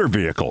National Motor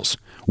Vehicles.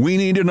 We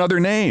need another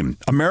name.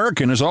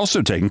 American is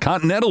also taken.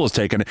 Continental is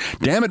taken.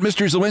 Damn it,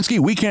 Mr. Zielinski,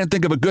 we can't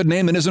think of a good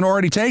name that isn't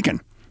already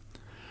taken.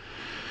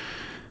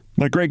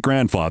 My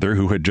great-grandfather,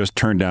 who had just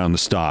turned down the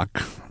stock,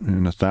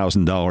 and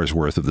 $1,000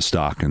 worth of the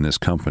stock in this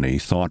company,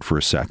 thought for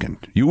a second.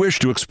 You wish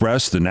to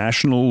express the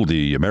national,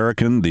 the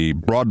American, the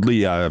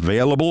broadly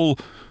available,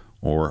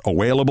 or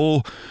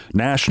available,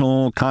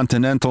 national,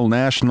 continental,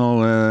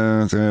 national,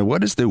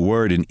 what is the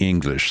word in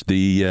English?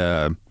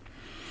 The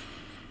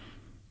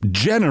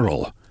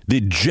general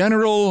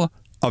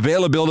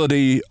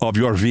availability of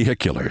your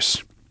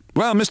vehiculars.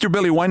 Well, Mr.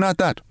 Billy, why not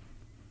that?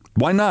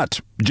 Why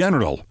not?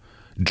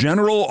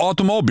 General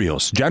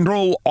automobiles,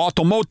 general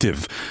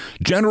automotive,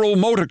 general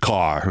motor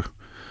car,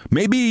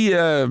 maybe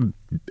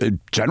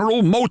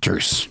General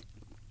Motors.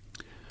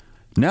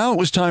 Now it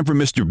was time for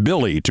Mr.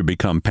 Billy to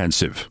become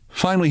pensive.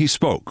 Finally he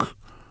spoke.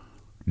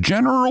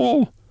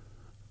 General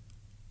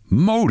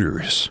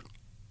Motors.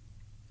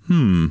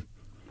 It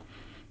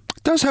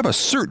does have a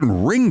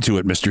certain ring to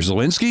it, Mr.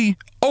 Zielinski.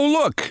 Oh,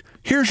 look,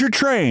 here's your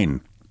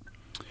train.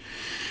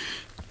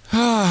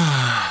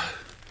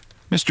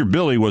 Mr.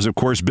 Billy was, of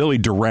course, Billy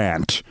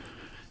Durant,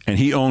 and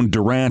he owned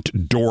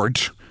Durant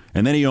Dort,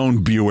 and then he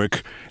owned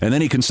Buick, and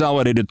then he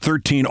consolidated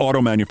 13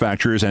 auto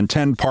manufacturers and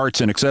 10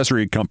 parts and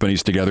accessory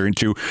companies together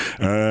into,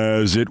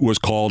 as it was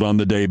called on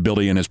the day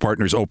Billy and his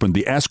partners opened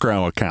the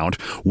escrow account,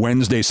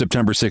 Wednesday,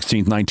 September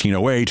 16,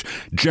 1908,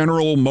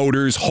 General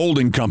Motors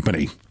Holding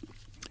Company.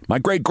 My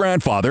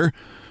great-grandfather,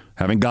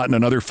 having gotten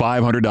another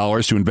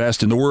 $500 to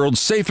invest in the world's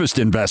safest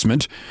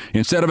investment,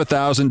 instead of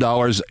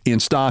 $1,000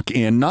 in stock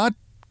in not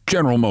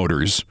General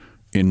Motors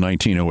in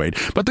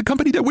 1908, but the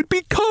company that would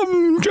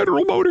become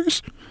General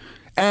Motors.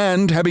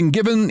 And having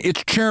given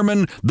its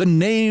chairman the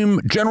name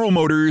General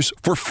Motors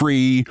for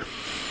free,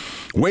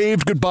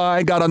 waved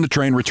goodbye, got on the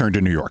train, returned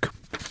to New York.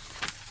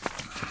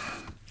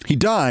 He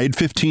died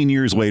 15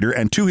 years later,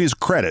 and to his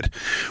credit,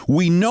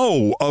 we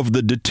know of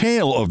the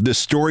detail of this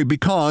story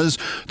because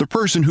the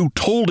person who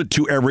told it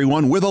to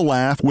everyone with a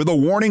laugh, with a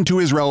warning to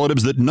his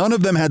relatives that none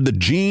of them had the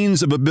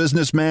genes of a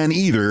businessman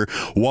either,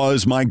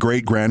 was my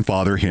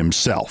great-grandfather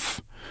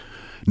himself.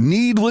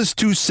 Needless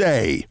to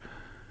say,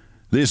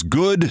 this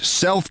good,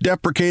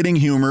 self-deprecating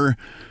humor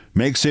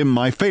makes him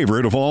my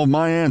favorite of all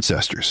my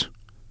ancestors.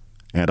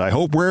 And I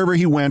hope wherever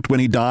he went when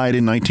he died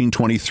in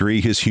 1923,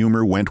 his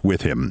humor went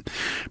with him,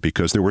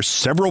 because there were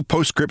several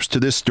postscripts to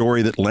this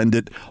story that lend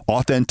it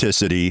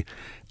authenticity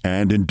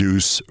and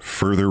induce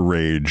further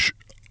rage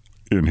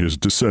in his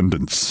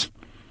descendants.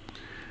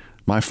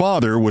 My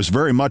father was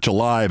very much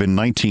alive in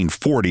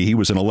 1940. He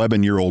was an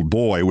 11-year-old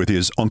boy with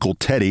his Uncle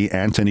Teddy,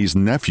 Antony's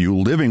nephew,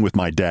 living with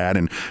my dad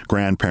and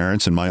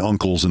grandparents and my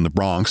uncles in the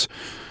Bronx.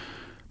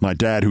 My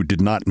dad, who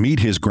did not meet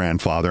his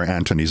grandfather,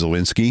 Antony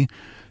Zielinski,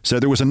 said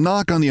there was a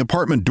knock on the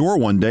apartment door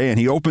one day, and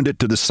he opened it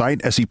to the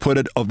sight, as he put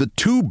it, of the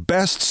two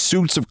best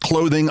suits of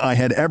clothing I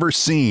had ever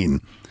seen.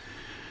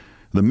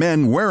 The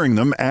men wearing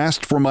them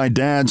asked for my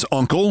dad's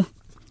uncle.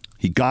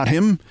 He got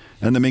him,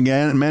 and the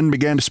men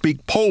began to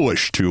speak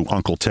Polish to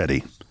Uncle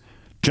Teddy.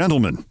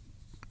 Gentlemen,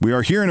 we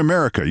are here in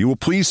America. You will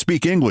please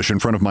speak English in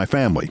front of my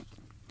family.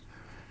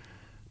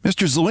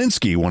 Mr.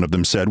 Zielinski, one of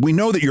them said, we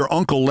know that your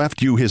uncle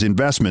left you his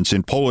investments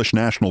in Polish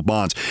national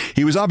bonds.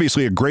 He was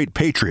obviously a great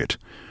patriot.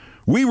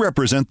 We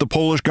represent the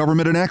Polish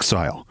government in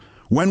exile.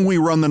 When we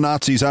run the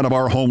Nazis out of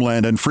our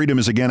homeland and freedom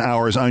is again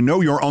ours, I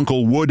know your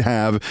uncle would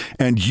have,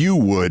 and you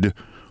would,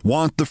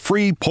 want the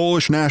free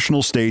Polish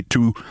national state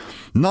to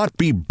not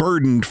be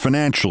burdened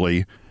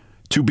financially,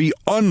 to be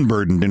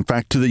unburdened, in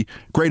fact, to the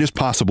greatest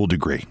possible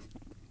degree.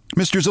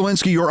 Mr.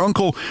 Zielinski, your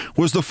uncle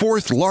was the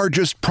fourth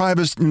largest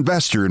private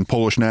investor in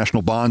Polish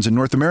national bonds in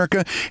North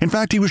America. In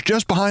fact, he was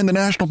just behind the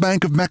National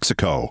Bank of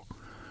Mexico.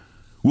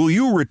 Will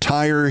you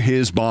retire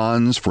his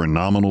bonds for a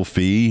nominal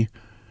fee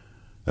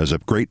as a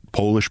great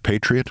Polish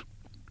patriot?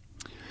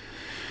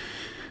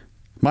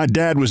 My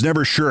dad was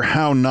never sure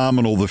how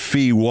nominal the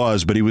fee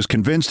was, but he was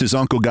convinced his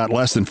uncle got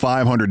less than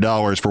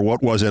 $500 for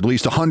what was at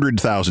least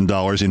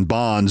 $100,000 in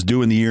bonds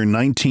due in the year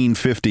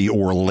 1950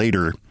 or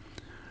later.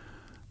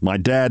 My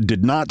dad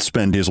did not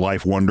spend his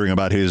life wondering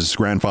about his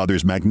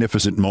grandfather's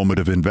magnificent moment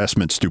of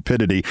investment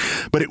stupidity,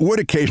 but it would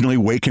occasionally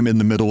wake him in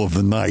the middle of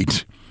the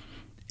night.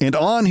 And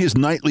on his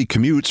nightly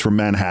commutes from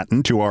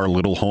Manhattan to our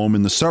little home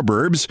in the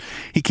suburbs,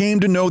 he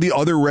came to know the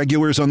other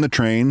regulars on the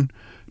train,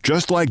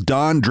 just like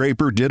Don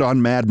Draper did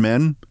on Mad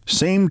Men.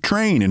 Same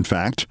train, in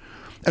fact.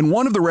 And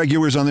one of the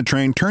regulars on the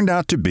train turned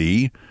out to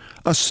be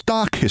a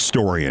stock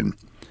historian.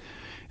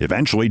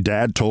 Eventually,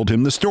 Dad told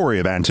him the story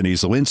of Antony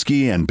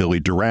Zielinski and Billy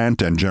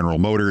Durant and General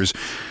Motors,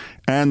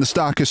 and the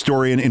stock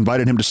historian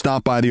invited him to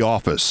stop by the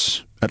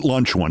office at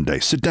lunch one day.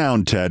 Sit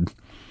down, Ted.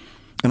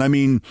 And I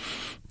mean,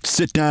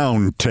 sit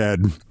down,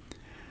 Ted.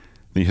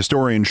 The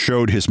historian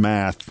showed his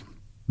math.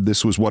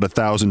 This was what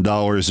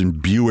 $1,000 in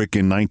Buick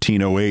in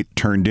 1908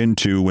 turned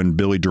into when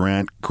Billy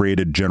Durant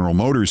created General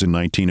Motors in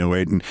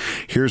 1908. And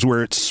here's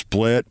where it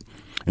split.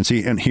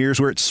 And here's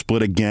where it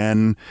split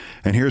again.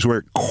 And here's where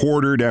it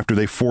quartered after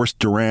they forced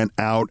Durant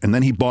out. And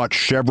then he bought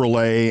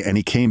Chevrolet, and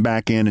he came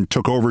back in and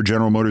took over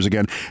General Motors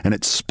again, and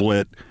it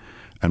split.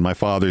 And my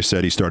father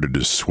said he started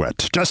to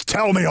sweat. Just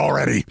tell me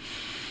already.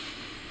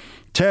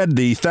 Ted,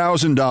 the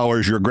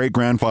 $1,000 your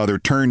great-grandfather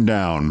turned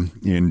down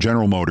in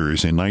General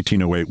Motors in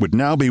 1908 would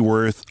now be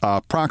worth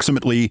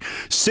approximately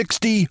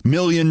 $60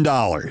 million.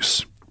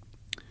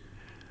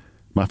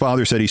 My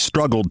father said he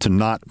struggled to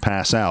not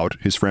pass out.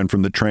 His friend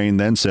from the train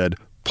then said,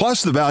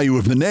 plus the value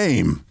of the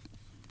name.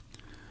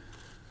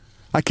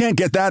 I can't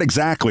get that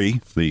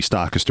exactly, the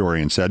stock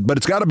historian said, but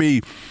it's got to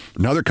be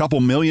another couple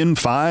million,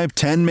 5,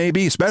 10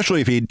 maybe,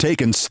 especially if he'd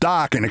taken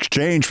stock in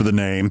exchange for the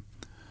name.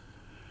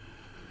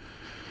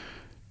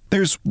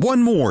 There's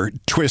one more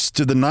twist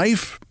to the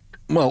knife.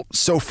 Well,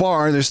 so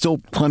far, there's still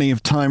plenty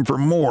of time for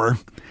more.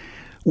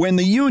 When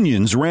the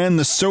Unions ran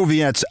the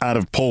Soviets out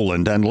of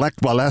Poland and Lech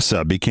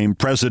Walesa became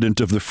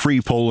president of the Free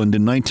Poland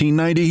in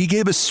 1990, he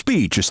gave a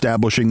speech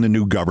establishing the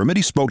new government.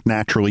 He spoke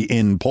naturally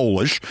in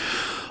Polish.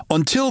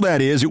 Until,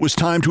 that is, it was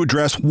time to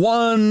address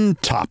one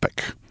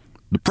topic.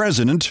 The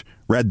president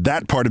read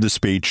that part of the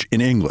speech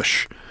in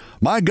English.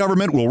 My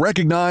government will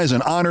recognize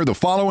and honor the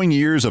following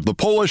years of the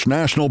Polish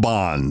national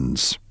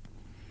bonds.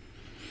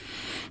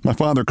 My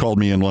father called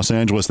me in Los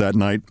Angeles that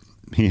night.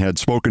 He had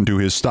spoken to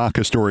his stock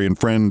historian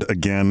friend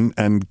again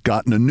and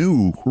gotten a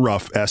new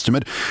rough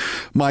estimate.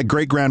 My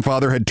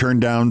great-grandfather had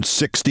turned down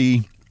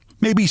 $60,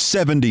 maybe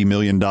 $70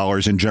 million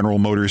in General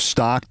Motors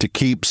stock to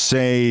keep,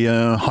 say,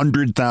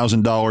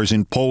 $100,000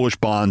 in Polish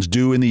bonds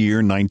due in the year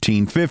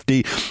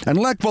 1950. And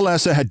Lech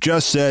Walesa had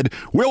just said,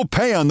 we'll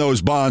pay on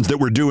those bonds that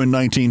were due in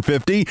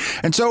 1950.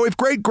 And so if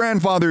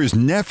great-grandfather's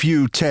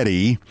nephew,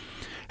 Teddy,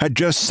 had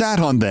just sat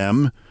on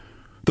them,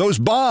 those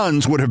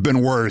bonds would have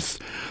been worth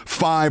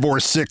 $5 or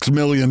 $6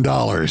 million.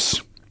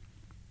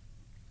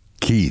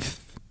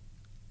 Keith,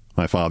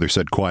 my father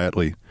said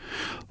quietly,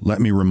 let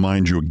me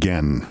remind you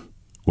again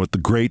what the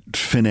great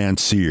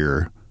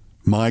financier,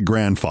 my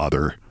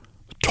grandfather,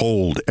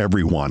 told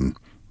everyone,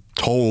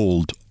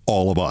 told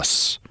all of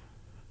us.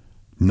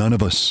 None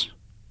of us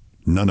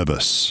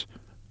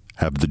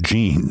have the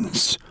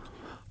genes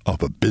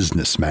of a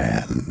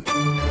businessman.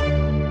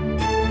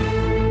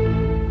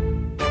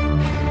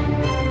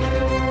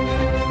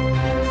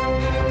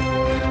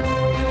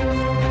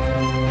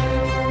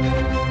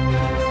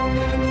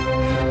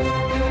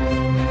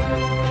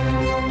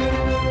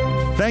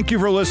 Thank you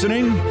for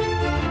listening.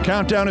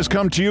 Countdown has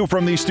come to you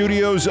from the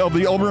studios of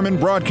the Olbermann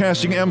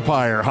Broadcasting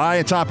Empire, high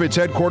atop its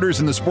headquarters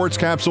in the Sports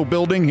Capsule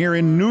building here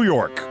in New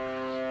York,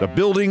 the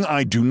building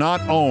I do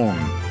not own.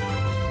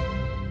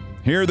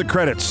 Here are the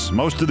credits.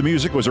 Most of the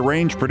music was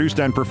arranged, produced,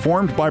 and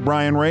performed by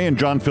Brian Ray and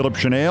John Philip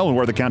Chanel, who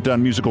are the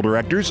Countdown musical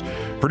directors,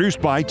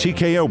 produced by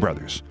TKO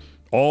Brothers.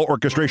 All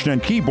orchestration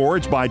and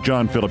keyboards by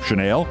John Philip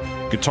Chanel,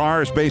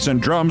 guitars, bass,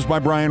 and drums by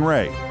Brian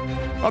Ray.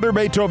 Other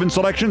Beethoven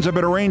selections have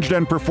been arranged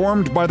and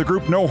performed by the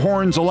group No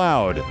Horns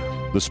Allowed.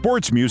 The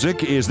sports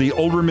music is the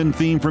Olbermann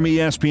theme from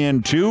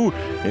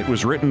ESPN2. It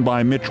was written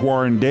by Mitch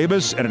Warren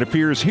Davis, and it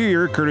appears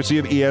here courtesy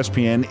of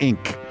ESPN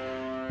Inc.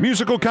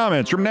 Musical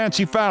comments from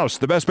Nancy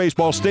Faust, the best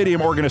baseball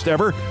stadium organist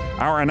ever.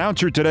 Our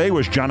announcer today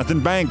was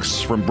Jonathan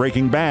Banks from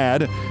Breaking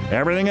Bad.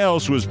 Everything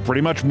else was pretty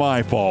much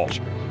my fault.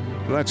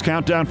 So that's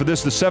Countdown for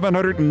this, the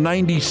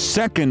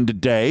 792nd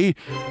day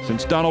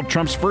since Donald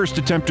Trump's first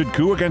attempted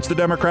coup against the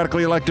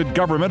democratically elected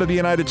government of the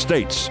United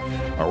States.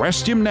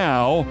 Arrest him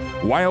now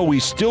while we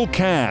still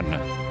can.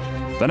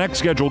 The next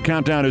scheduled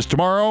countdown is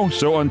tomorrow,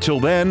 so until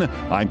then,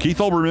 I'm Keith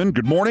Olbermann.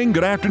 Good morning,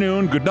 good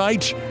afternoon, good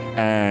night,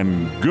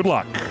 and good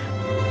luck.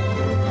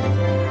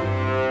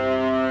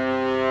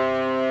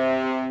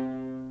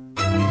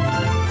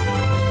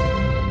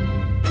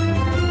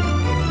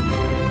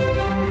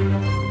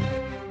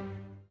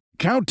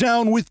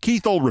 Countdown with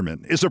Keith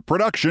Olbermann is a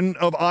production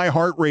of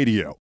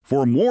iHeartRadio.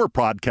 For more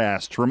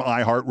podcasts from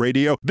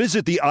iHeartRadio,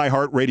 visit the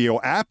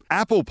iHeartRadio app,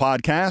 Apple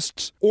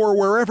Podcasts, or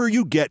wherever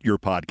you get your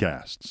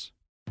podcasts.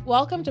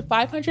 Welcome to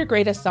 500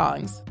 Greatest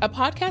Songs, a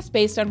podcast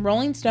based on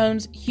Rolling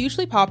Stone's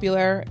hugely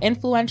popular,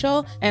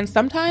 influential, and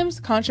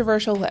sometimes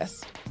controversial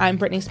list. I'm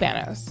Brittany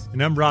Spanos.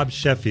 And I'm Rob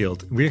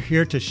Sheffield. We're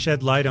here to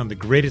shed light on the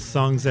greatest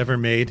songs ever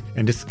made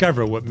and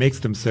discover what makes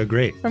them so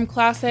great. From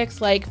classics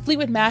like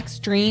Fleetwood Mac's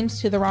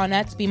Dreams to the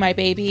Ronettes' Be My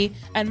Baby,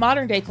 and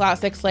modern-day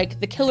classics like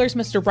The Killer's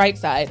Mr.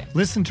 Brightside.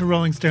 Listen to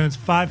Rolling Stone's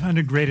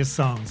 500 Greatest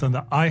Songs on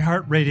the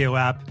iHeartRadio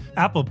app,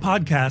 Apple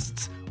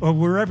Podcasts, or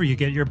wherever you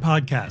get your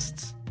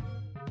podcasts.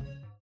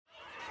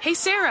 Hey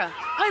Sarah,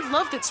 I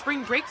love that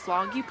spring break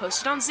vlog you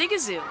posted on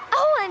Zigazoo.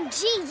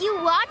 OMG, you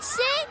watched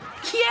it?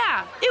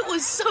 Yeah, it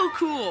was so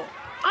cool.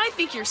 I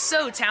think you're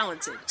so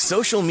talented.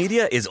 Social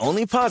media is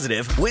only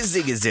positive with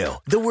Zigazoo,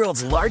 the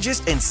world's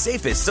largest and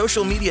safest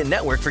social media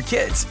network for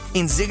kids.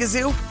 In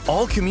Zigazoo,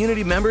 all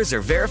community members are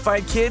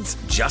verified kids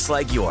just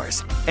like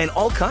yours, and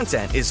all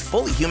content is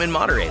fully human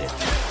moderated.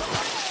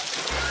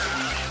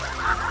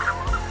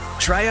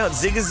 Try out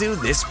Zigazoo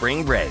this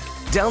spring break.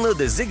 Download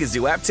the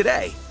Zigazoo app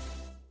today.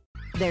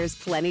 There's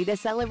plenty to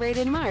celebrate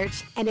in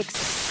March and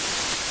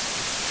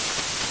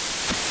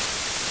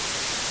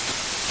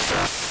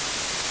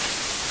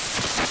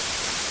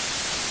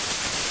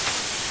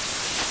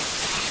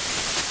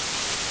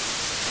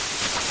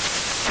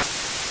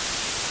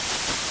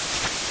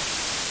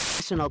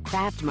National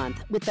Craft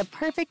Month with the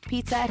perfect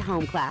pizza at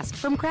home class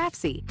from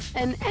Craftsy.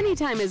 And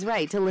anytime is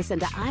right to listen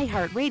to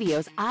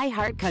iHeartRadio's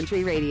iHeart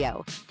Country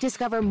Radio.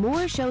 Discover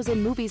more shows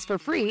and movies for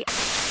free